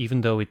movie,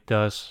 even though it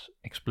does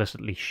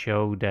explicitly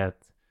show that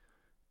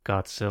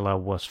Godzilla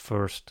was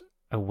first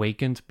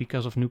awakened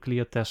because of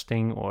nuclear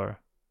testing, or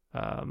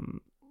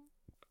I'm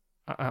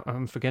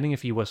forgetting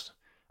if he was.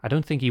 I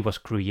don't think he was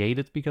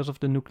created because of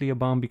the nuclear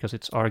bomb, because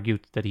it's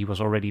argued that he was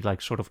already like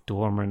sort of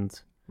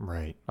dormant,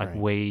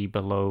 way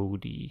below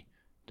the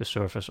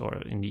surface, or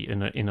in the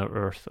inner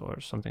earth or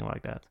something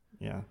like that.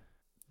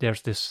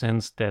 There's this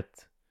sense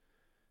that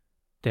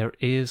there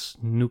is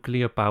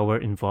nuclear power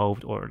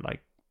involved, or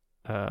like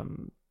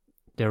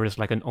there is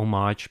like an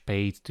homage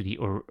paid to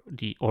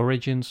the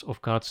origins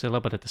of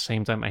Godzilla, but at the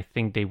same time, I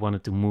think they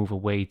wanted to move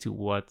away to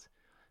what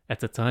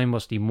at the time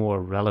was the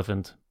more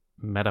relevant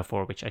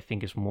metaphor, which I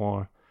think is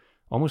more,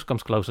 almost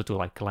comes closer to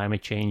like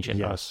climate change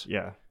and us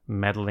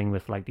meddling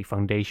with like the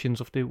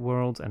foundations of the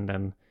world, and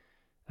then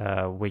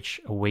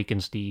which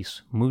awakens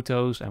these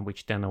Mutos, and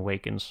which then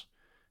awakens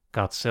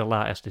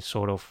Godzilla as this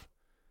sort of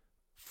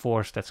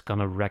force that's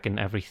gonna reckon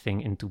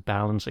everything into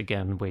balance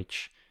again,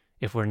 which,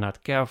 if we're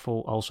not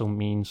careful, also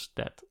means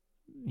that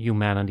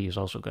humanity is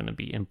also going to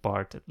be, in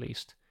part at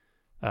least,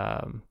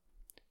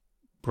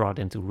 brought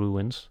into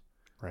ruins.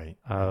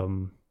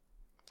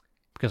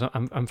 Because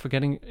I'm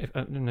forgetting,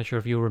 I'm not sure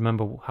if you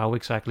remember how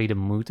exactly the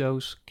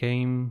Mutos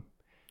came.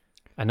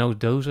 I know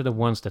those are the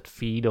ones that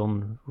feed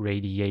on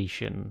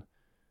radiation,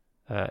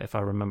 if I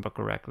remember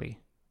correctly.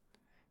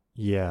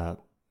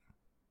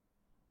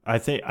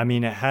 I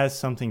mean, it has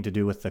something to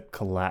do with the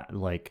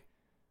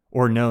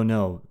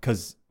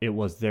because it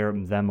was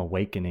them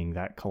awakening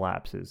that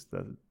collapses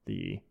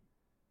the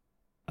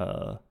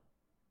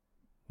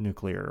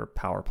nuclear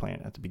power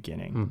plant at the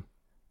beginning.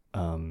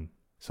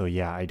 So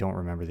I don't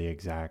remember the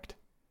exact.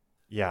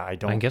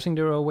 I'm guessing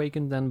they're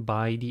awakened then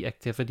by the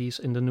activities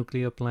in the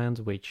nuclear plant,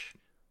 which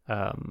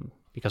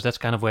because that's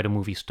kind of where the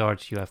movie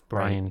starts. You have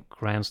Bryan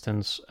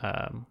Cranston's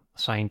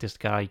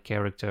scientist guy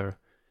character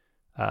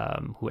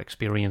who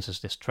experiences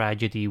this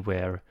tragedy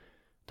where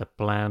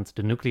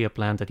the nuclear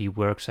plant that he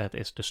works at,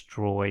 is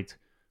destroyed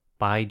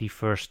by the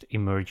first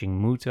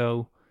emerging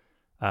Muto,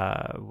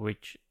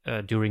 which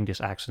during this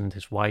accident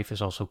his wife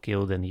is also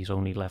killed, and he's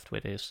only left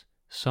with his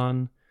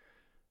son,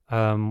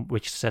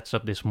 which sets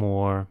up this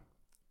more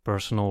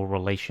personal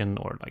relation,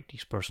 or like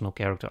these personal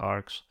character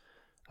arcs.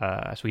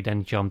 As we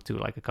then jump to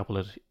like a couple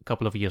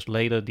of years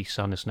later, the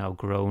son is now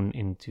grown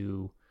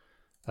into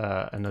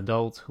an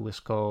adult who is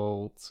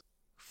called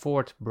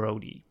Ford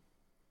Brody.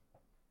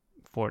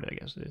 Ford, I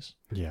guess it is.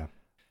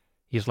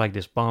 He's like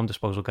this bomb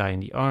disposal guy in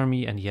the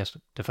army, and he has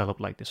developed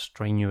like this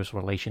strenuous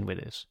relation with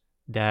his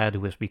dad,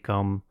 who has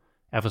become,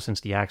 ever since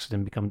the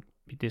accident, become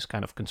this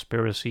kind of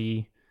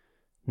conspiracy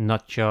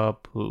nut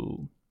job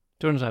who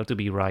turns out to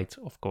be right,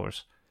 of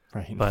course.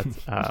 Right. But,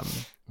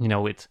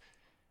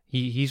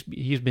 he's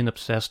been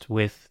obsessed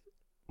with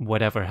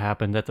whatever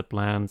happened at the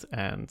plant,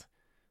 and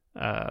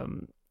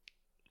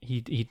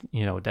he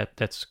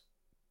that's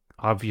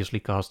obviously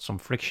caused some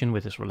friction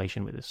with his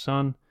relation with his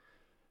son.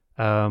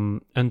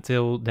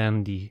 Until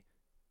then, the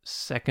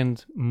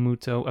second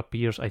Muto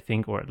appears, I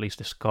think, or at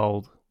least is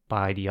called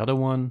by the other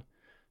one,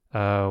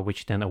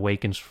 which then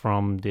awakens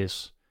from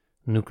this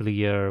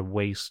nuclear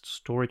waste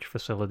storage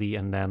facility,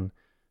 and then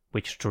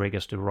which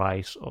triggers the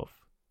rise of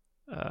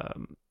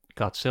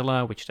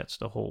Godzilla, which sets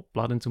the whole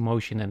plot into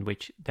motion, and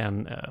which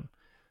then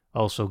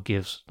also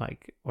gives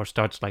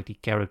starts the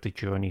character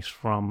journeys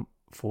from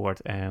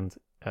Ford and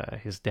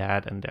his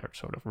dad and their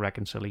sort of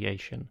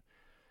reconciliation,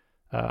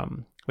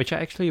 which I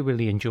actually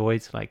really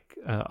enjoyed.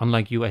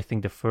 Unlike you, I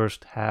think the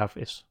first half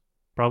is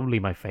probably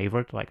my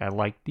favorite. I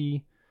like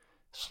the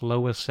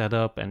slower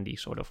setup and the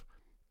sort of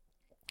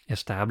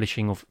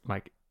establishing of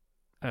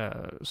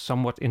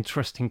somewhat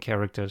interesting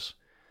characters,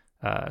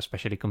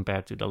 especially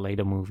compared to the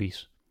later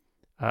movies.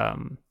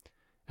 And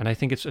I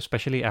think it's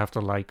especially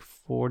after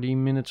 40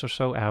 minutes or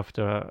so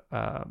after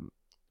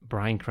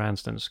Bryan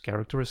Cranston's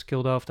character is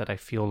killed off that I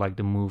feel like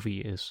the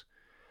movie is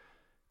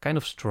kind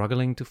of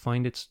struggling to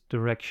find its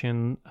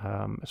direction,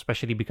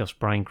 especially because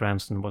Bryan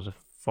Cranston was a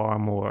far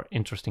more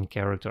interesting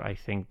character, I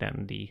think,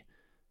 than the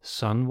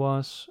son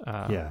was.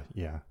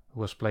 Who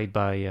was played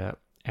by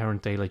Aaron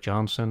Taylor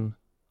Johnson.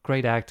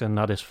 Great actor,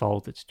 not his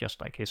fault. It's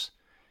just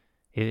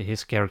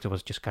his character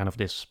was just kind of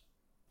this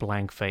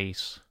blank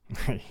face,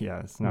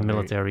 it's not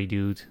military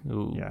dude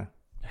who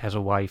has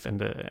a wife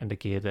and a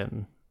kid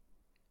and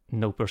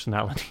no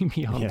personality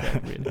beyond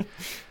that, really.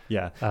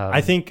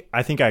 I think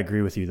I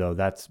agree with you though.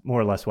 That's more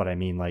or less what I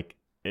mean.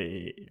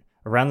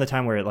 Around the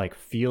time where it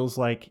feels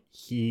like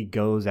he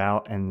goes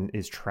out and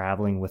is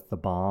traveling with the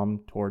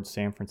bomb towards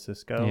San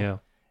Francisco.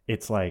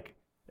 It's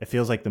it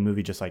feels like the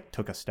movie just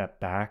took a step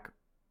back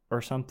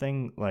or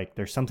something.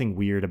 There's something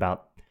weird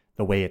about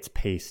the way it's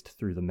paced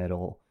through the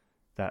middle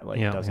that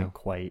doesn't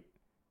quite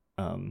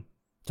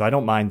so I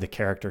don't mind the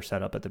character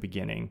setup at the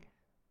beginning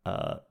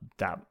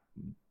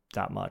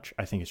that much.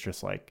 I think it's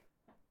just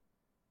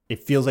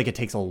it feels like it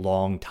takes a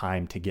long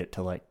time to get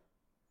to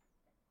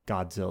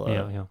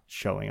Godzilla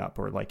showing up,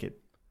 or it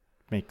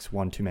makes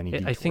one too many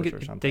detours. I think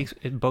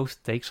it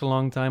both takes a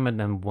long time, and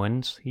then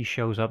once he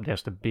shows up,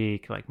 there's the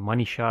big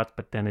money shot,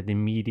 but then it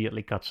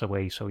immediately cuts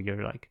away. So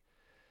you're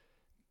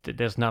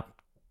there's a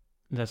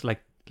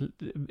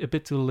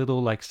bit too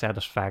little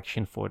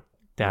satisfaction for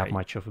that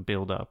much of a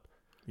build up.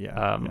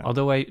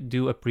 Although I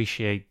do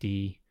appreciate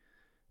the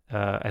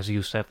as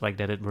you said,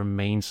 that it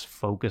remains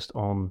focused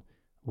on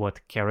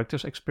what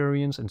characters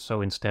experience, and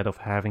so instead of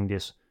having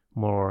this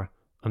more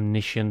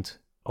omniscient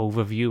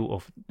overview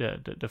of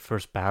the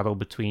first battle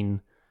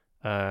between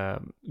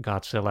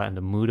Godzilla and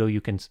the Muto,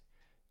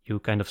 you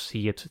kind of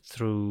see it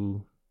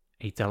through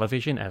a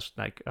television, as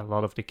a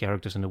lot of the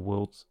characters in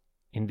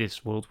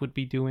this world would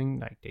be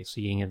doing. They're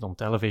seeing it on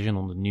television,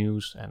 on the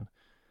news, and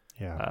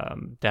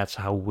that's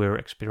how we're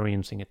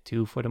experiencing it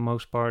too, for the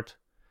most part.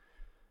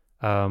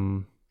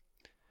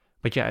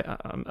 But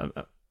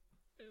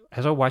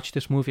as I watched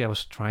this movie, I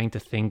was trying to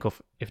think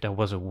of if there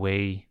was a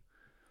way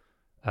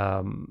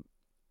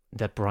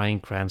that Bryan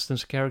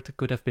Cranston's character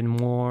could have been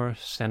more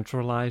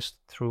centralized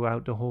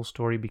throughout the whole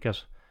story,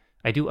 because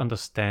I do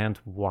understand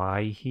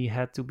why he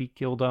had to be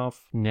killed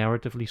off,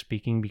 narratively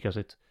speaking, because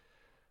it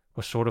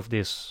was sort of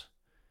this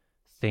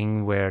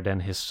thing where then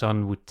his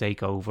son would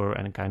take over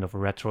and kind of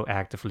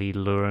retroactively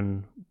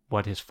learn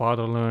what his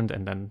father learned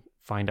and then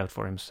find out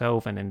for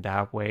himself, and in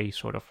that way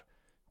sort of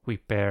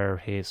repair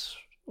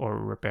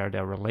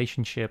their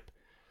relationship,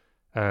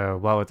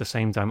 while at the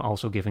same time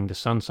also giving the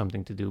son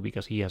something to do,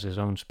 because he has his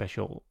own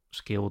special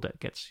skill that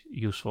gets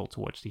useful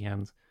towards the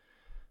end.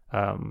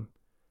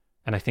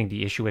 And I think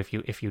the issue, if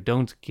you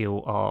don't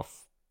kill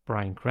off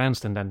Bryan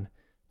Cranston, then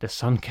the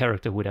son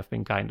character would have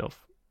been kind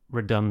of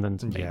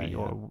redundant, maybe,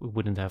 or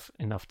wouldn't have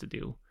enough to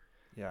do.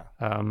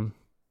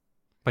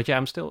 But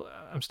I'm still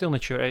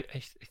not sure. I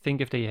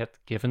think if they had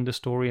given the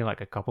story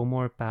a couple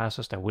more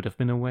passes, there would have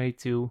been a way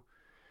to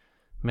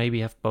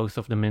maybe have both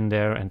of them in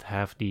there and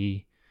have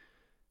the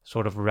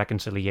sort of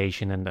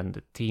reconciliation and then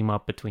the team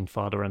up between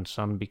father and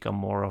son become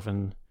more of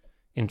an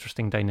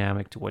interesting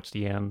dynamic towards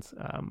the end,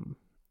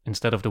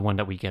 instead of the one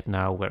that we get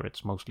now, where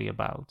it's mostly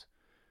about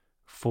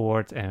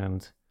Ford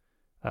and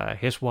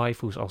his wife,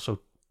 who's also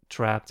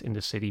trapped in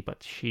the city,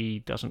 but she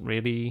doesn't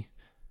really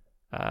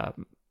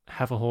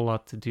have a whole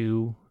lot to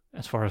do,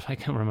 as far as I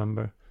can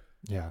remember.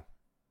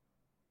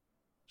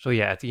 So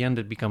at the end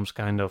it becomes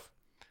kind of,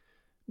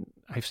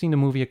 I've seen the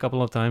movie a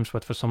couple of times,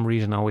 but for some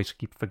reason I always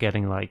keep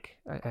forgetting, I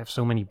have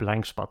so many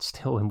blank spots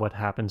still in what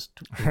happens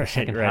to the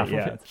second half of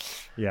it.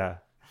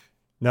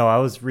 No, I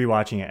was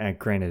rewatching it, and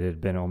granted it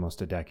had been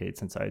almost a decade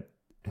since I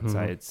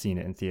had seen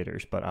it in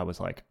theaters, but I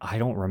was I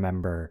don't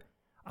remember.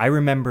 I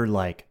remember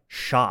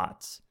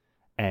shots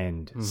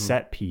and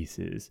set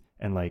pieces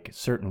and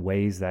certain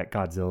ways that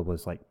Godzilla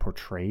was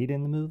portrayed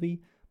in the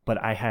movie, but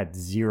I had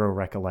zero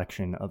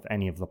recollection of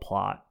any of the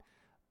plot,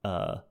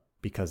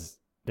 because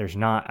there's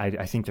not.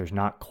 I think there's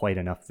not quite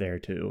enough there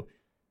to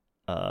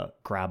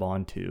grab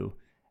onto,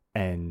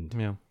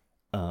 and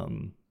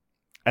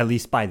at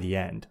least by the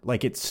end,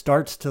 like it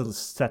starts to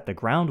set the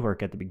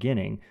groundwork at the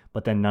beginning,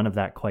 but then none of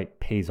that quite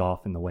pays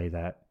off in the way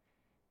that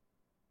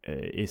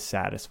is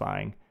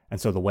satisfying. And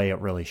so the way it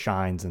really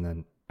shines, and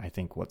then I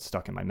think what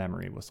stuck in my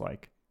memory was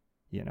like,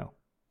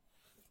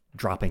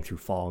 dropping through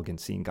fog and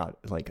seeing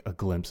like a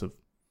glimpse of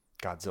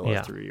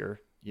Godzilla through your,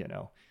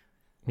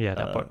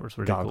 that part was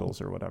really goggles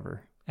cool. Or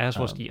whatever. As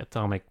was the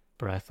atomic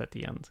breath at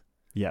the end.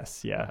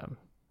 Yes, yeah.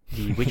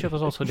 Which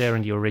was also there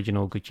in the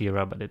original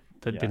Gojira, but it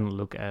didn't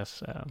look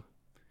as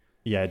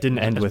it didn't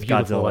end with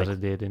Godzilla as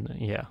it did in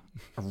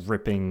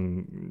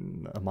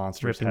ripping a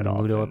monster's head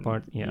off. Muto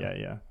apart.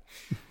 Yeah.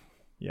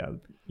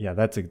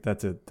 That's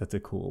a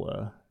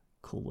cool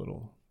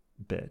little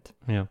bit.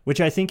 Yeah,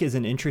 which I think is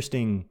an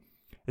interesting.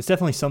 It's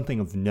definitely something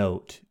of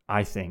note.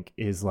 I think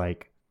is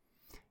like,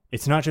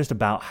 it's not just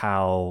about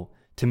how.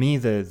 To me,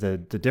 the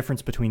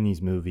difference between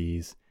these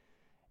movies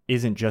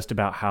isn't just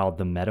about how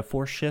the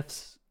metaphor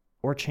shifts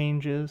or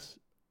changes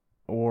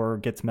or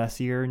gets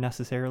messier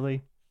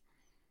necessarily.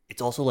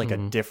 It's also like a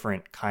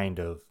different kind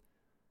of,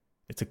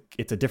 it's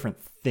a different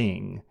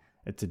thing.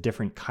 It's a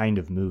different kind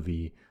of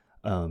movie.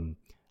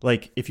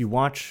 Like if you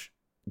watch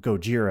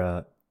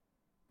Gojira,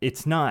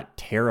 it's not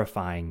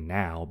terrifying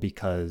now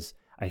because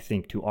I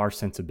think to our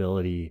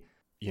sensibility,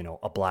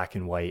 a black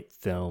and white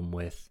film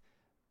with,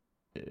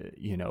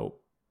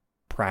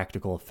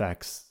 practical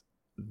effects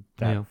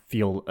that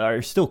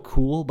are still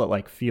cool, but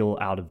like feel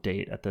out of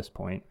date at this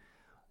point.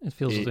 It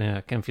feels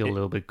can feel a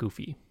little bit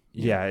goofy.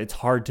 Yeah, it's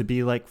hard to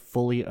be like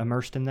fully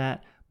immersed in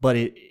that, but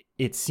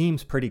it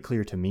seems pretty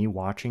clear to me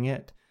watching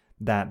it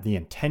that the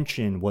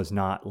intention was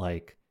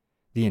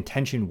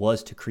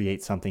to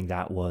create something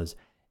that was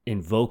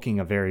invoking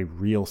a very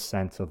real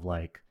sense of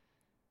like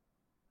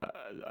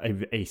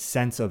a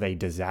sense of a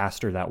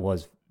disaster that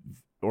was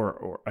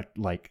or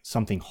like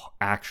something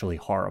actually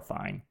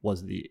horrifying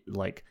was the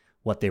like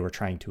what they were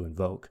trying to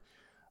invoke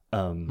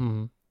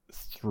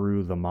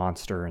through the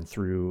monster and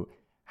through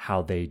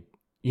how they,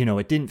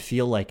 it didn't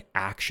feel like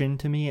action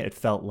to me. It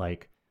felt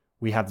like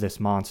we have this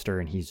monster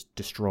and he's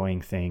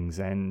destroying things,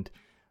 and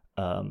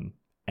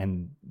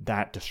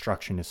that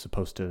destruction is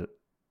supposed to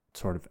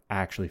sort of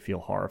actually feel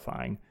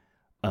horrifying.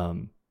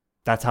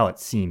 That's how it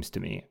seems to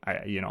me.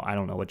 I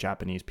don't know what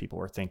Japanese people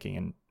were thinking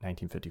in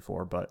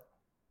 1954, but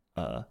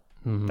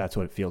that's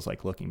what it feels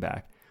like looking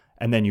back.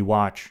 And then you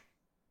watch,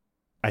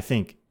 I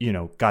think,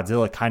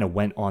 Godzilla kind of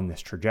went on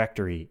this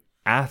trajectory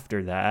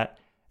after that.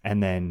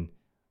 And then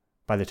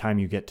by the time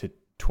you get to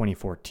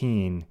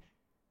 2014,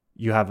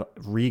 you have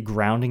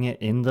regrounding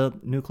it in the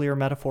nuclear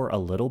metaphor a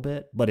little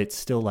bit, but it's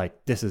still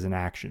like, this is an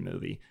action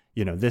movie.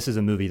 This is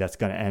a movie that's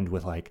going to end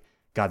with like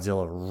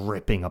Godzilla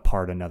ripping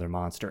apart another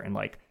monster and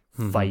like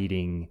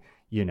fighting,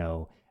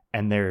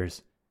 and there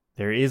is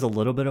a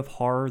little bit of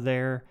horror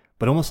there,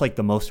 but almost like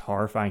the most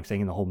horrifying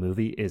thing in the whole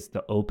movie is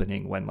the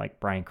opening when like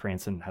Bryan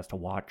Cranston has to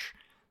watch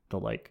the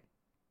like,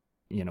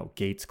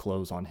 gates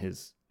close on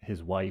his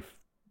wife,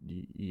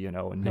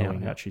 and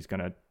knowing that she's going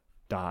to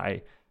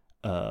die.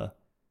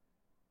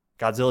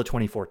 Godzilla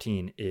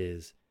 2014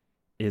 is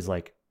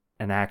like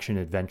an action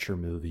adventure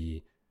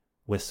movie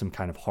with some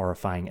kind of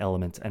horrifying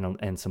elements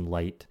and some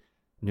light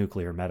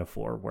nuclear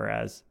metaphor,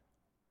 whereas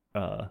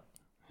the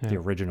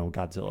original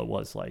Godzilla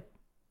was like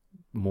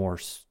more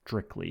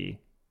strictly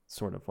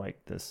sort of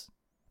like this.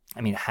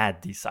 I mean, it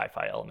had these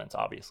sci-fi elements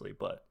obviously,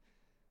 but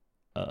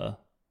I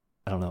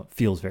don't know, it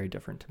feels very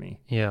different to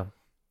me. Yeah,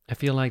 I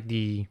feel like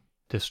the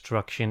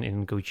destruction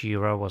in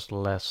Gojira was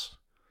less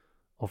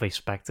of a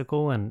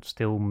spectacle and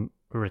still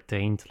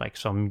retained like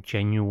some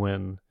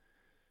genuine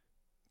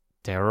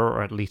terror,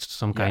 or at least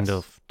some kind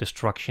of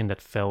destruction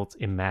that felt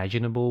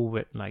imaginable,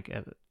 with like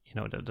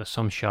the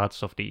some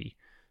shots of the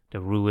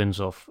ruins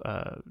of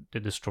the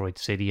destroyed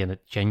city, and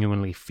it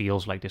genuinely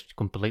feels like this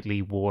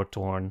completely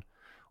war-torn,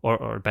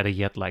 or better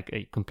yet, like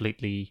a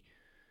completely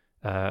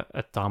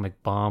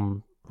atomic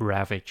bomb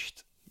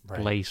ravaged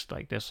place.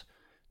 Like there's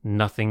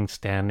nothing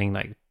standing,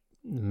 like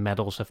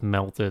metals have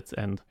melted,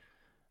 and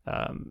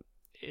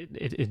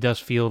it does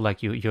feel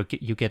like you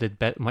get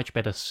a much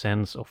better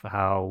sense of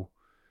how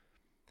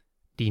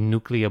the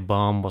nuclear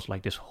bomb was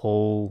like this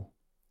whole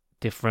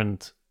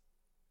different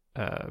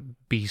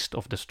beast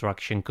of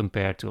destruction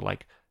compared to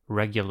like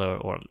regular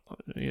or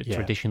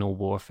traditional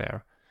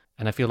warfare.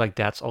 And I feel like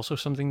that's also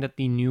something that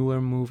the newer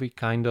movie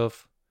kind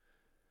of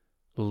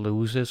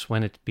loses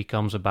when it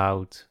becomes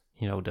about,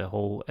 the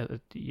whole,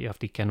 you have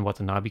the Ken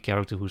Watanabe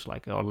character who's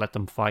like, oh, let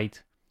them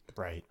fight.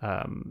 Right.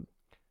 And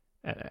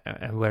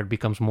where it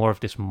becomes more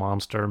of this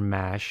monster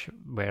mash,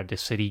 where the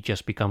city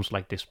just becomes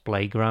like this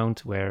playground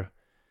where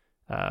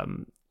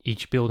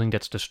each building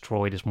that's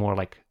destroyed is more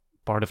like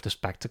part of the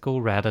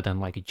spectacle rather than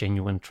like a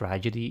genuine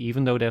tragedy,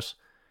 even though there's,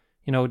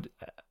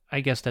 I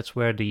guess that's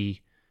where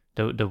the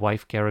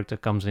wife character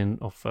comes in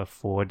of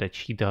Ford, that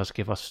she does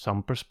give us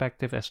some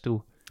perspective as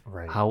to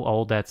how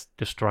all that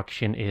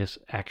destruction is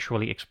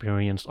actually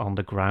experienced on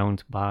the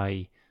ground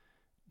by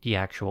the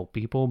actual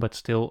people, but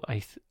still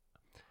I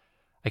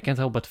can't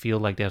help but feel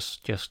like there's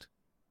just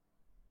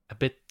a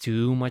bit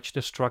too much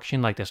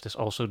destruction. Like there's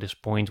also this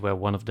point where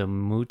one of the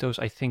Mutos,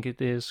 I think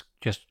it is,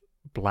 just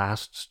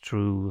blasts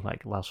through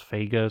like Las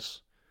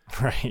Vegas.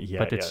 Right, yeah,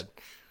 but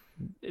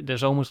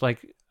there's almost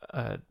like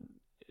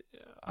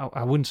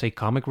I wouldn't say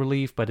comic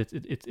relief, but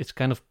it's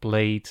kind of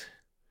played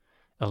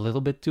a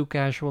little bit too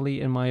casually,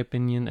 in my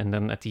opinion. And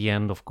then at the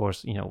end, of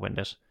course, when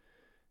there's,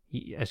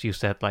 as you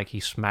said, like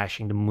he's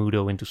smashing the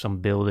Muto into some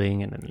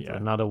building and then into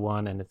another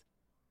one, and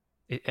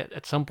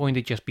at some point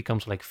it just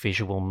becomes like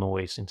visual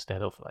noise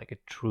instead of like a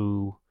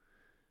true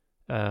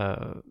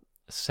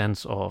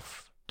sense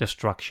of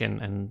destruction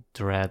and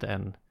dread.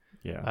 And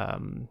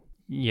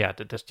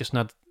that's just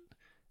not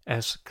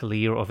as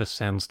clear of a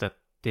sense that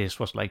this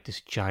was like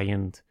this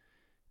giant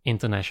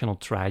international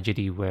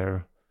tragedy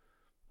where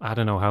I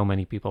don't know how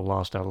many people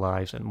lost their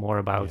lives, and more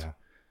about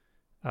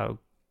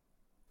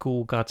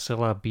cool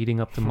Godzilla beating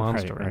up the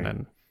monster, right. And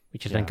then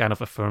which is then kind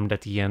of affirmed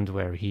at the end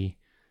where he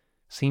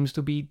seems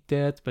to be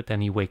dead, but then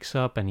he wakes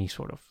up and he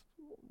sort of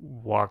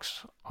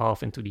walks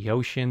off into the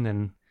ocean,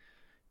 and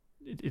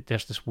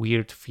there's this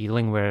weird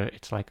feeling where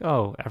it's like,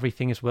 oh,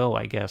 everything is well,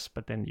 I guess,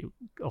 but then you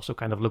also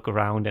kind of look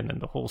around and then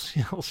the whole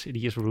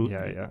city is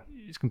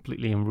is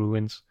completely in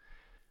ruins.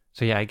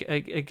 So I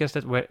guess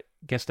that's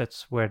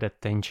where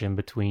that tension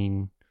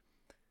between,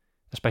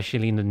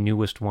 especially in the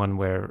newest one,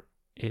 where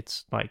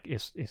it's like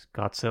is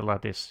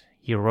Godzilla this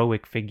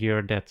heroic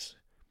figure that's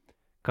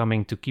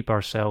coming to keep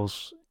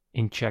ourselves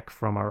in check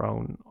from our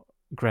own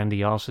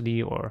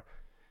grandiosity, or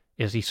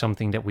is he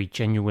something that we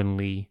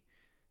genuinely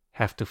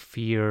have to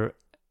fear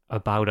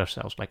about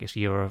ourselves? Like, is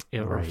he a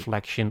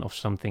reflection of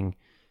something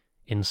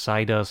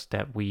inside us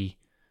that we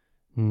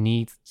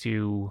need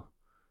to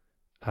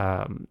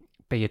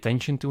pay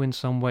attention to in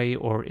some way,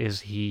 or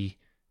is he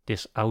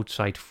this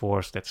outside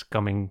force that's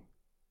coming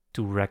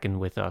to reckon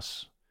with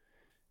us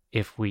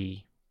if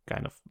we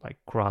kind of like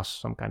cross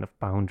some kind of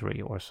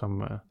boundary or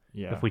some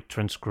if we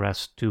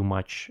transgress too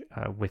much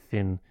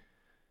within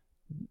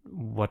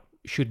what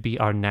should be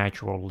our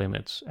natural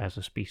limits as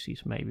a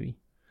species, maybe.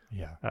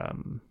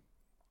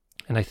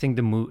 And I think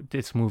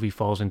this movie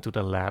falls into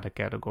the latter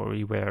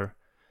category, where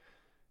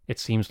it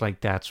seems like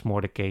that's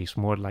more the case,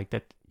 more like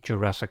that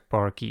Jurassic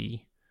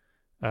Park-y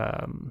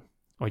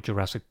or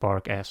Jurassic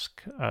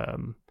Park-esque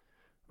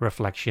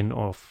reflection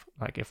of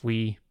like, if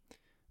we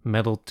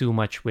meddle too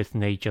much with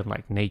nature,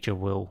 like nature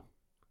will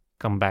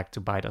come back to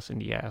bite us in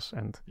the ass.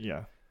 And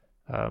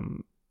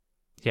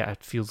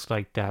it feels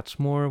like that's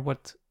more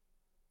what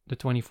the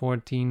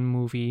 2014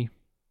 movie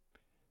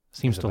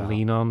seems to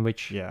lean on,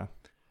 which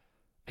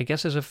I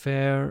guess is a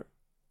fair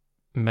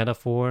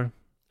metaphor.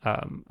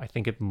 I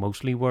think it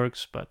mostly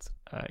works, but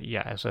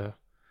as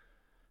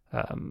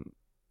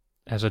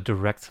a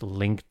direct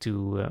link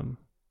to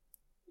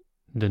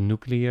the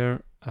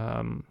nuclear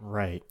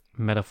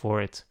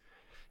metaphor, it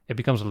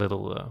becomes a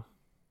little.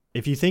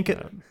 If you think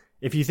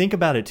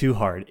about it too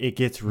hard, it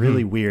gets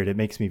really weird. It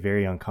makes me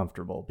very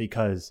uncomfortable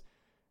because,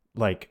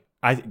 like,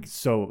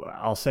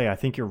 I'll say I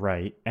think you're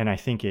right, and I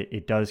think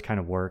it does kind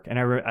of work, and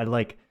I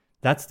like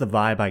that's the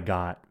vibe I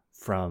got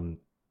from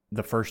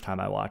the first time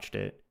I watched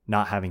it,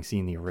 not having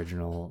seen the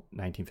original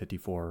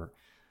 1954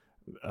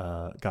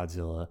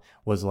 Godzilla,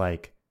 was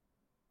like,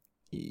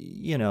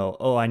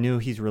 I knew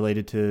he's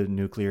related to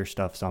nuclear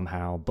stuff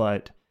somehow,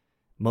 but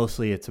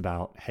mostly it's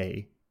about,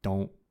 hey,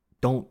 don't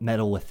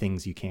meddle with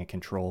things you can't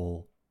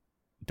control.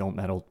 Don't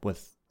meddle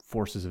with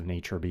forces of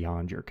nature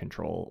beyond your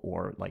control,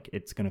 or like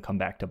it's going to come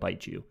back to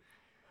bite you.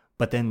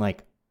 But then,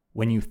 like,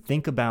 when you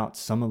think about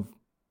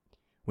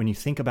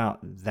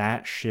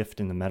that shift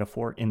in the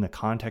metaphor in the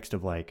context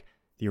of like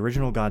the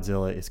original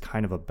Godzilla is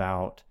kind of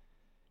about,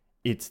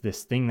 it's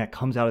this thing that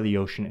comes out of the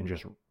ocean and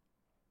just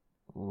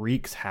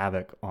wreaks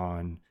havoc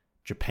on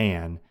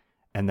Japan,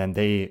 and then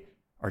they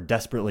are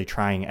desperately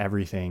trying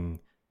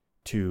everything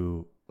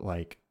to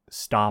like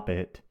stop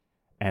it,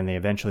 and they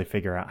eventually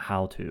figure out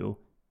how to,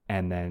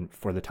 and then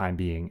for the time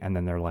being, and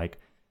then they're like,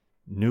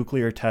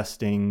 nuclear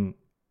testing,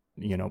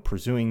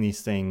 pursuing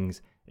these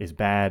things is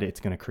bad, it's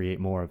going to create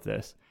more of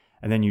this.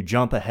 And then you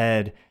jump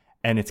ahead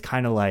and it's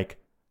kind of like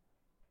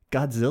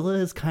Godzilla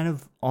is kind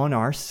of on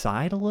our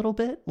side a little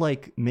bit,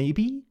 like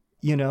maybe,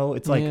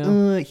 it's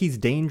like he's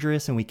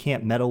dangerous and we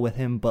can't meddle with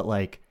him, but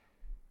like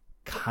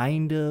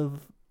kind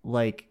of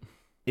like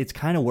it's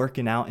kind of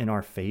working out in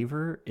our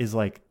favor is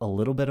like a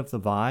little bit of the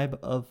vibe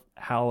of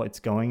how it's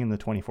going in the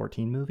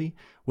 2014 movie,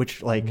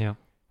 which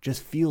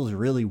just feels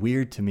really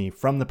weird to me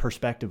from the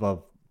perspective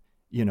of,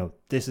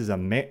 this is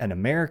an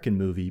American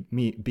movie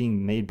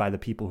being made by the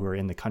people who are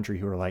in the country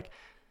who are like,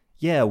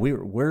 yeah,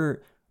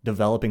 we're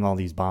developing all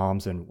these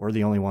bombs and we're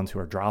the only ones who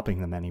are dropping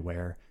them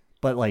anywhere,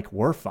 but like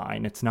we're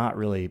fine. It's not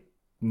really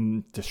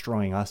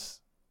destroying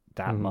us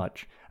that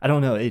much. I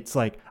don't know. It's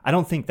like, I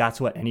don't think that's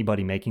what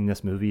anybody making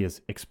this movie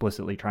is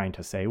explicitly trying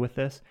to say with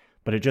this,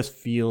 but it just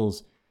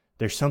feels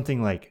there's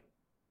something like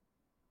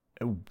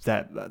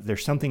that.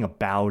 There's something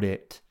about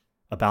it,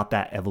 about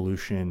that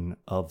evolution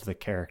of the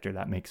character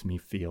that makes me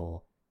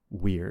feel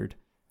weird.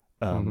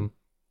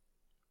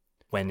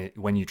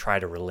 when you try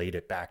to relate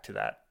it back to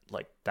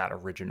that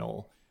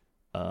original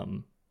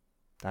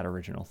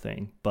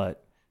thing.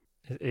 But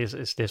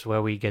is this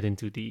where we get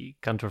into the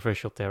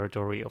controversial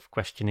territory of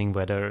questioning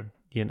whether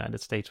the United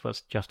States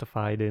was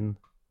justified in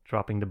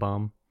dropping the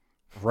bomb?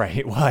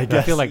 Right. Well, I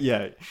guess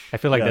I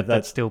feel like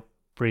that's still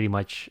pretty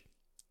much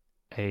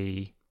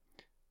a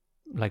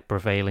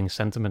prevailing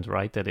sentiment,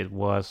 right? That it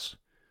was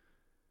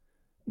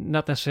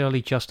not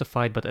necessarily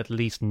justified, but at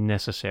least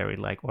necessary,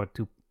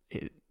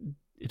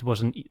 it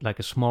wasn't like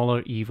a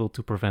smaller evil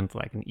to prevent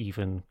like an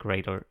even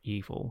greater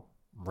evil.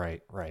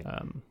 Right.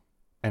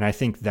 And I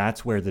think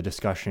that's where the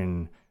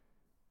discussion,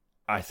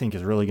 I think,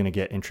 is really going to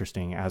get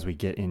interesting as we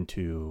get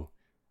into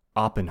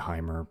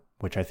Oppenheimer,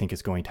 which I think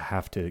is going to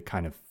have to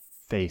kind of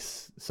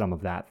face some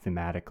of that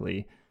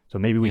thematically. So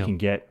maybe we can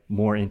get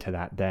more into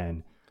that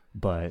then.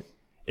 But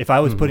if I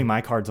was putting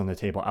my cards on the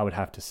table, I would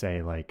have to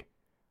say, like,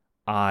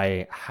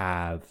 I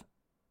have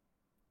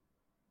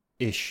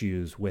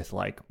issues with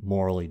like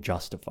morally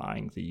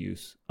justifying the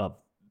use of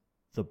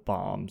the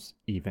bombs,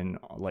 even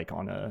like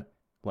on a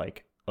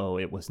like, oh,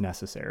 it was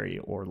necessary,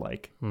 or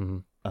like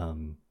I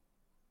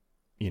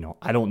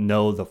don't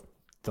know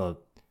the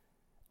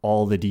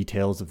all the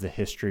details of the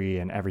history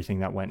and everything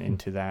that went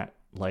into that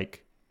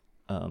like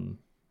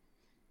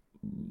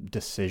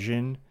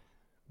decision,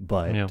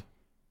 but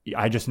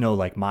I just know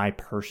like my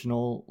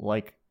personal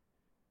like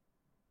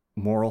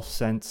moral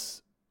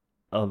sense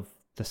of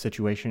the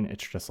situation.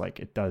 It's just like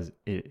it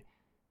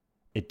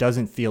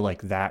doesn't feel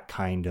like that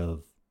kind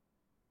of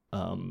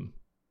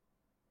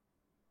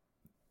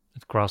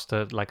it crossed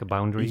a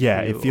boundary.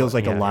 Yeah, it feels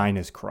like a line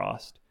is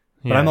crossed.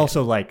 But I'm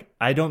also like,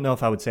 I don't know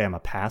if I would say I'm a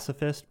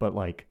pacifist, but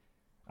like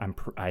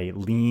I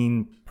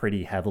lean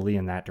pretty heavily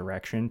in that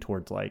direction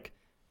towards like,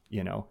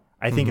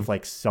 I think if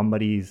like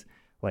somebody's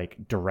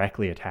like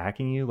directly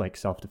attacking you, like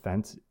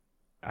self-defense,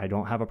 I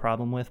don't have a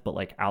problem with, but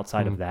like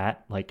outside of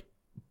that, like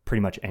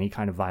pretty much any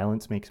kind of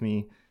violence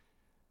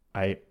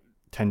I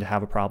tend to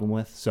have a problem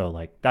with. So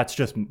like, that's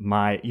just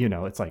my,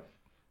 it's like,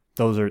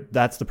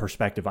 that's the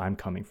perspective I'm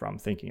coming from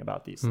thinking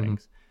about these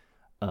things.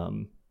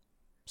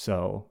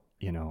 So,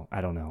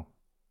 I don't know.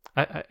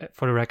 I,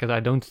 for the record, I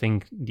don't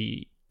think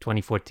the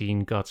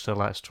 2014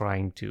 Godzilla is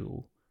trying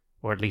to,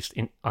 or at least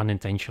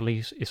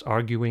unintentionally, is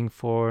arguing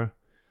for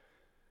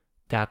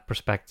that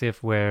perspective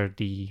where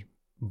the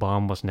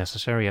bomb was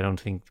necessary. I don't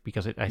think,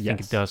 because I think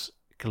it does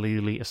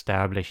clearly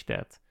establish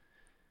that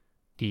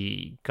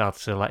the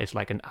Godzilla is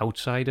like an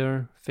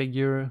outsider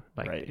figure.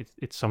 Like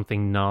it's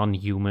something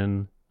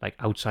non-human, like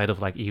outside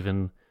of like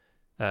even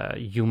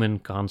human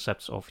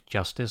concepts of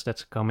justice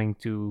that's coming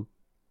to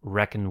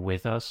reckon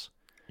with us.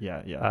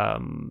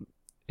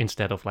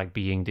 Instead of like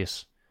being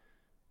this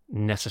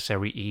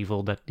necessary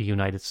evil that the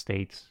United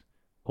States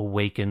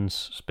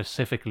awakens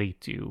specifically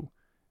to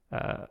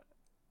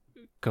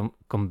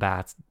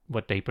combat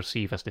what they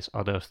perceive as this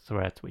other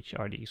threat, which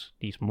are these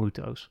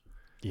mutos.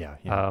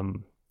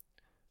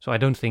 So I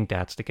don't think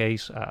that's the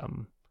case.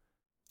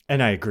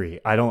 And I agree.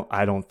 I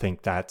don't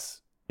think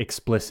that's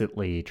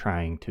explicitly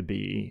trying to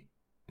be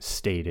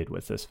stated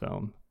with this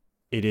film.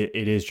 It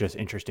is just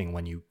interesting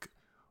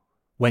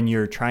when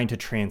you're trying to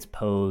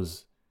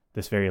transpose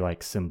this very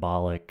like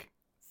symbolic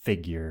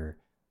figure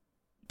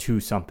to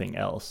something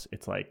else.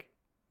 It's like,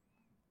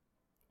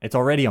 it's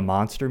already a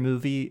monster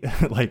movie,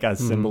 like as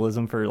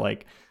symbolism for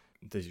like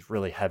these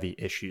really heavy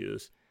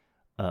issues.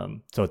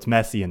 So it's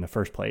messy in the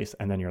first place.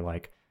 And then you're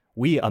like,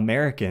 we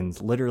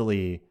Americans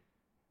literally,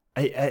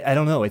 I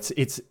don't know.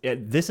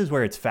 This is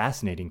where it's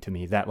fascinating to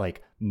me that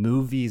like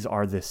movies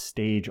are this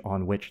stage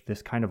on which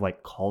this kind of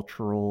like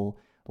cultural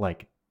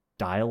like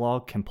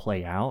dialogue can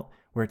play out,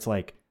 where it's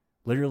like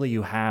literally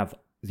you have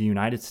the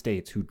United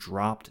States who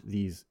dropped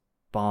these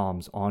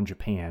bombs on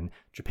Japan.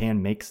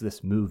 Japan makes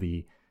this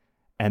movie,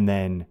 and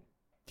then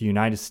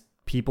the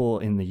people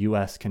in the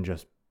US can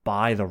just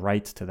buy the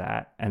rights to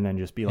that and then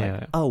just be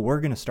like, oh,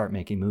 we're going to start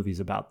making movies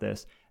about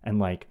this and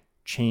like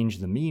change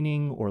the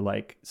meaning or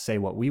like say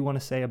what we want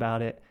to say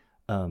about it.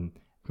 And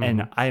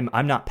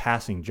I'm not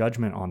passing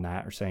judgment on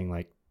that or saying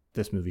like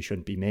this movie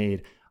shouldn't be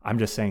made. I'm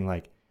just saying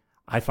like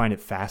I find it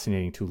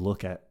fascinating to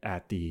look at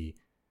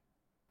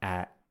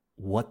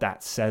what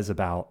that says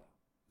about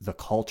the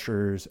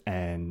cultures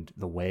and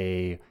the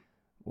way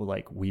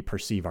like we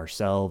perceive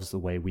ourselves, the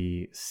way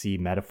we see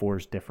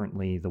metaphors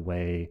differently, the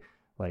way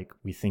like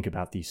we think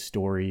about these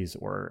stories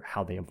or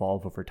how they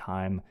evolve over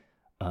time.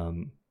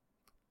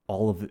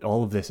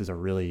 All of this is a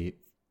really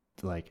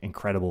like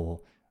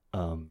incredible,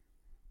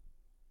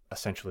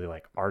 essentially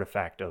like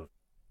artifact of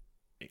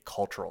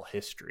cultural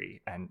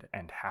history and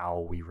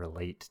how we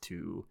relate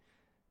to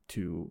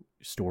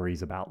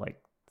stories about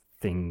like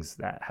things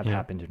that have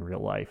happened in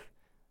real life,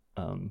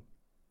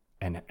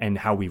 and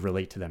how we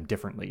relate to them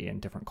differently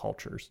in different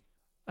cultures.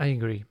 I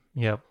agree.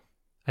 Yeah,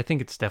 I think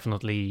it's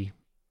definitely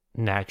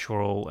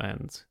natural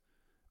and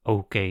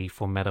okay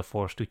for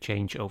metaphors to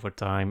change over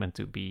time and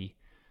to be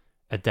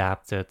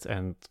adapted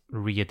and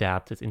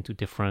readapted into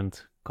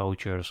different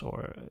cultures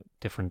or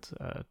different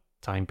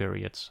time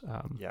periods.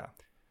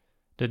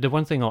 The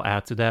one thing I'll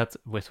add to that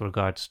with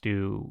regards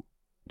to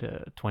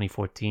the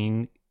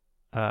 2014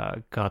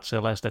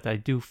 Godzilla is that I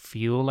do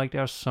feel like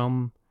there's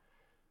some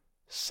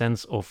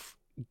sense of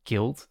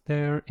guilt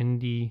there in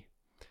the...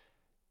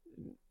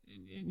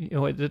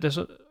 there's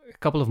a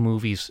couple of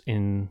movies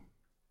in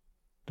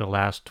the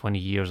last 20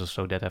 years or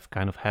so that have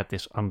kind of had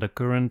this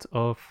undercurrent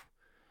of...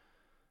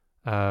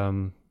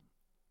 I'm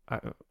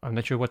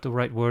not sure what the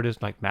right word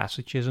is, like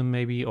masochism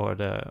maybe, or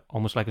the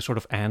almost like a sort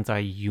of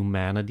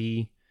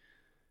anti-humanity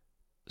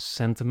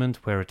sentiment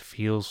where it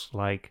feels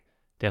like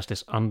there's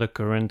this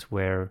undercurrent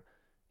where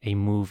a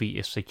movie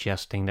is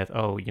suggesting that,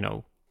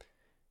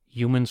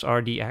 humans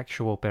are the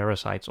actual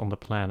parasites on the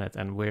planet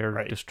and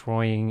we're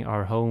destroying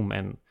our home.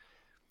 And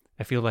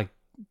I feel like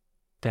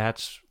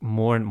that's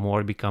more and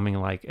more becoming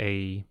like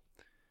a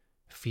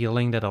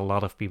feeling that a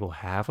lot of people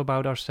have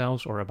about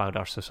ourselves or about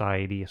our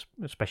society,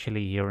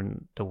 especially here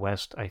in the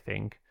West, I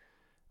think,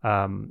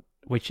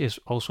 which is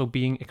also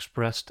being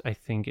expressed, I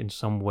think, in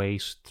some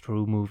ways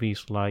through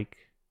movies like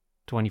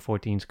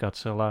 2014's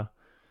Godzilla,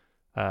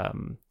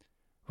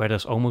 where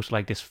there's almost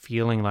like this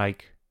feeling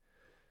like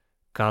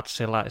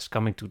Godzilla is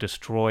coming to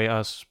destroy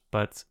us,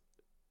 but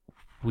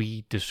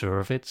we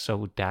deserve it.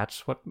 So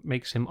that's what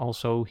makes him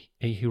also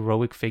a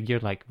heroic figure.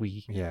 Like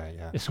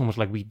it's almost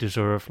like we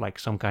deserve like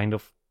some kind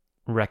of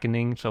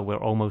reckoning. So we're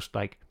almost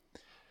like,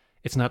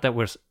 it's not that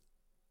we're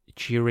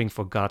cheering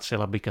for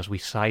Godzilla because we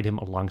side him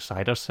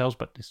alongside ourselves,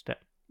 but it's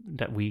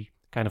that we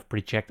kind of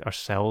project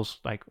ourselves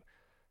like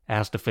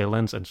as the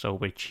villains, and so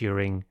we're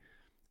cheering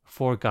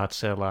for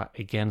Godzilla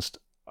against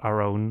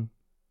our own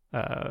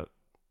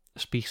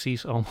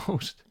species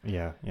almost.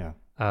 Yeah.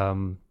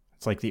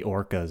 It's like the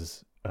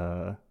orcas.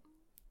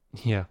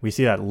 Yeah. We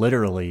see that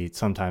literally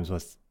sometimes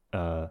with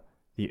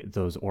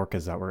those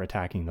orcas that were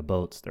attacking the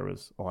boats. There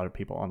was a lot of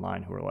people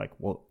online who were like,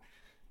 well,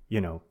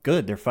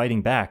 good, they're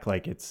fighting back.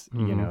 Like it's,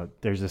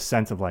 there's a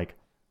sense of like,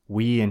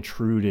 we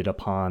intruded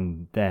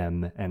upon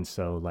them. And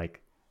so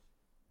like,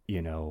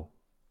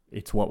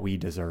 it's what we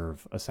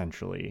deserve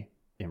essentially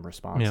in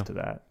response to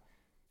that.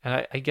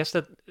 And I guess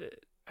that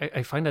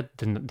I find that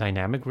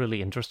dynamic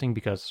really interesting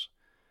because,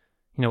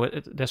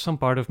 there's some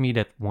part of me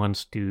that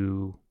wants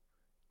to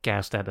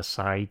cast that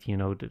aside,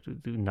 to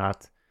do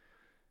not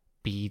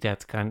be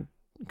that kind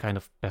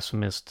of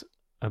pessimist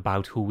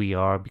about who we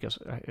are, because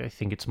I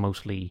think it's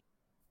mostly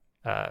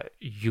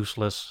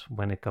useless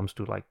when it comes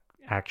to like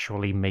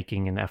actually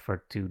making an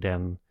effort to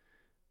then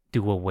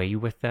do away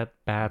with that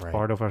bad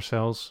part of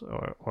ourselves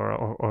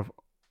or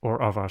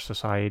of our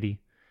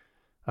society.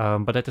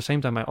 But at the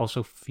same time, I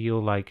also feel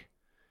like,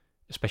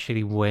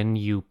 especially when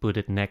you put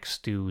it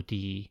next to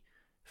the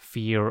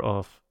fear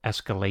of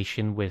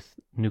escalation with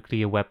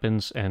nuclear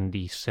weapons and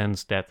the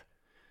sense that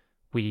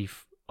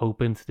we've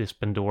opened this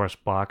Pandora's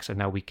box and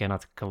now we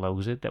cannot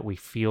close it, that we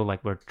feel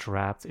like we're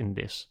trapped in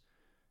this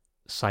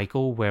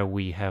cycle where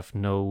we have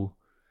no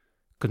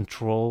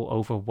control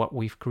over what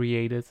we've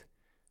created.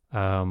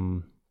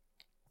 And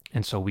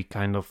so we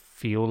kind of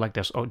feel like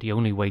the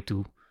only way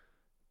to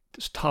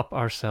stop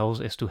ourselves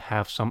is to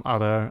have some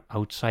other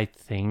outside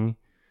thing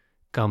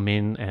come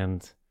in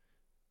and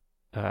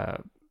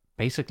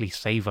basically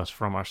save us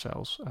from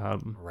ourselves.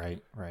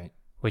 Right.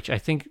 Which I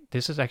think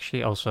this is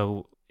actually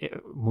also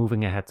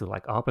moving ahead to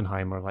like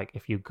Oppenheimer. Like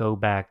if you go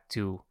back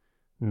to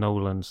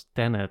Nolan's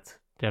Tenet,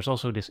 there's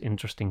also this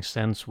interesting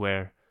sense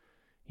where,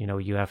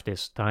 you have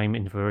this time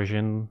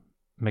inversion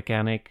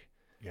mechanic,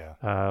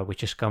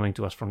 which is coming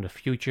to us from the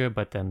future,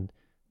 but then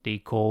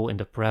the goal in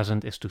the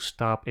present is to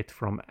stop it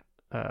from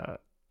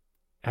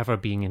ever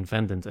being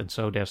invented. And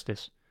so there's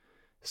this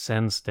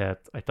sense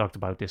that I talked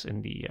about this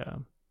in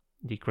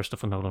the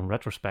Christopher Nolan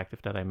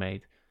retrospective that I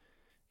made,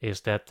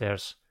 is that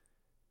there's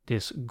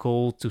this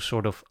goal to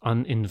sort of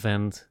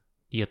uninvent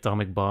the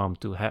atomic bomb,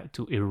 to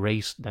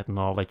erase that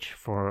knowledge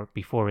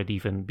before it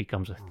even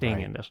becomes a thing.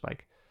 Right. And there's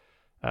like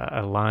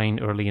a line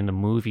early in the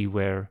movie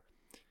where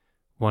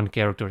one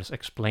character is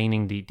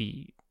explaining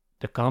the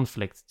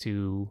conflict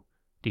to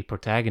the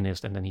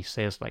protagonist, and then he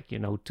says like,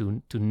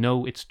 to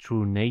know its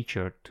true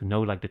nature, to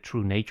know like the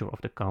true nature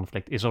of the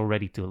conflict is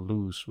already to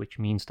lose, which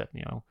means that,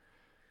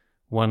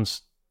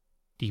 once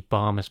the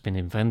bomb has been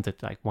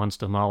invented, like once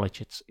the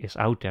knowledge is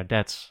out there,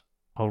 that's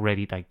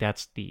already like,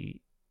 that's the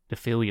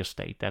failure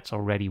state. That's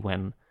already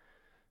when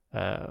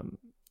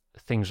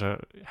things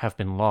have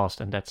been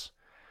lost. And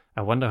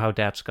I wonder how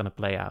that's going to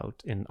play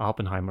out in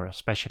Oppenheimer,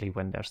 especially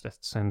when there's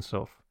that sense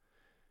of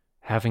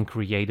having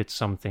created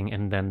something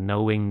and then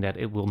knowing that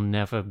it will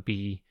never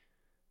be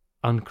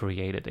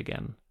uncreated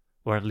again,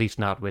 or at least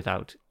not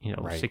without,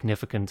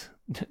 significant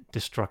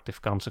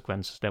destructive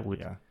consequences that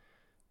would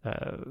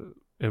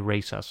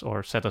erase us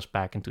or set us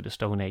back into the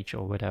Stone Age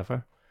or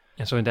whatever.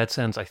 And so in that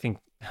sense, I think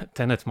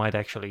Tenet might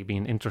actually be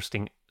an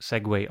interesting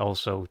segue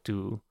also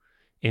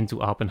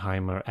into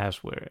Oppenheimer,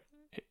 as we're,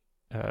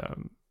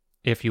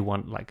 if you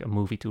want like a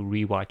movie to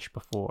rewatch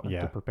before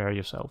to prepare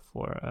yourself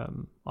for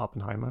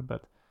Oppenheimer.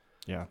 But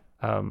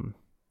I'm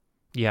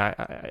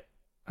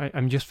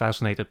just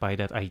fascinated by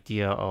that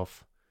idea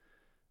of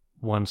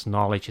once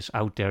knowledge is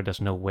out there,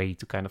 there's no way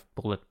to kind of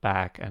pull it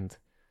back, and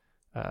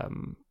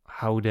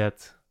how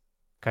that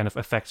kind of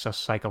affects us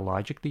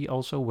psychologically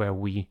also, where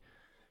we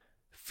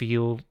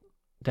feel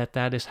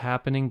that is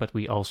happening, but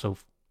we also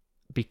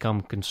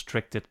become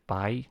constricted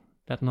by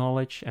that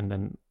knowledge, and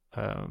then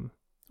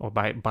or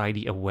by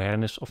the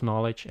awareness of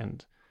knowledge.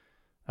 And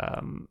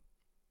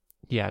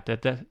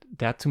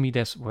that to me,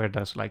 that's where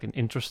there's like an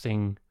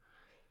interesting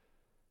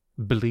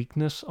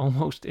bleakness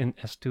almost in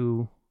as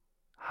to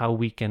how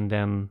we can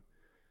then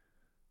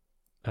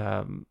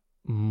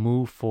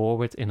move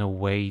forward in a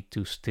way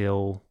to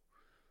still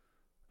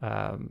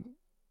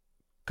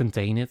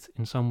contain it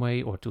in some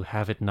way, or to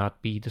have it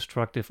not be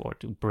destructive, or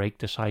to break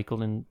the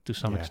cycle to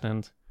some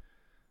extent.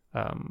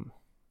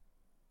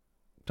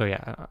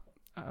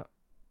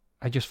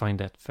 I just find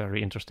that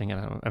very interesting,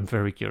 and I'm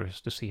very curious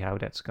to see how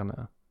that's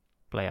gonna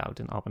play out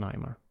in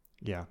Oppenheimer.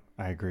 Yeah,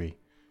 I agree.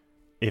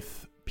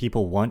 If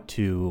people want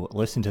to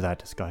listen to that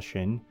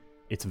discussion,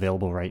 it's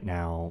available right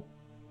now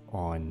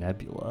on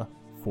Nebula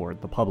for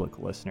the public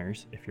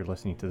listeners. If you're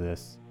listening to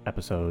this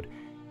episode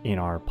in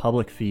our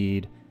public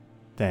feed,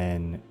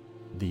 then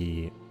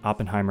the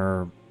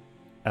Oppenheimer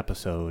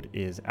episode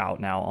is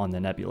out now on the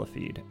Nebula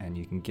feed, and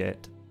you can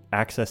get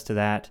access to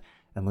that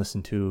and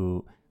listen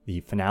to the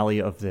finale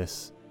of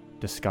this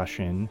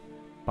discussion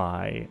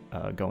by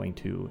going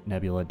to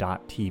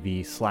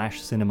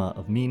nebula.tv/cinema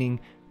of meaning,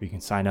 where you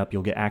can sign up.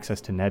 You'll get access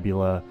to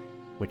Nebula,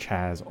 which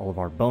has all of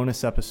our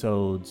bonus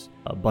episodes,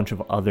 a bunch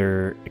of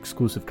other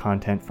exclusive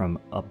content from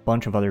a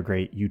bunch of other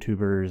great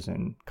YouTubers,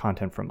 and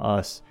content from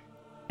us.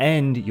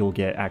 And you'll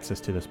get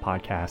access to this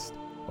podcast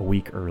a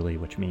week early,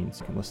 which means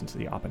you can listen to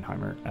the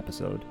Oppenheimer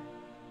episode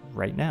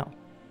right now.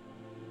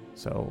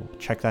 So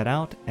check that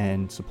out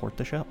and support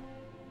the show.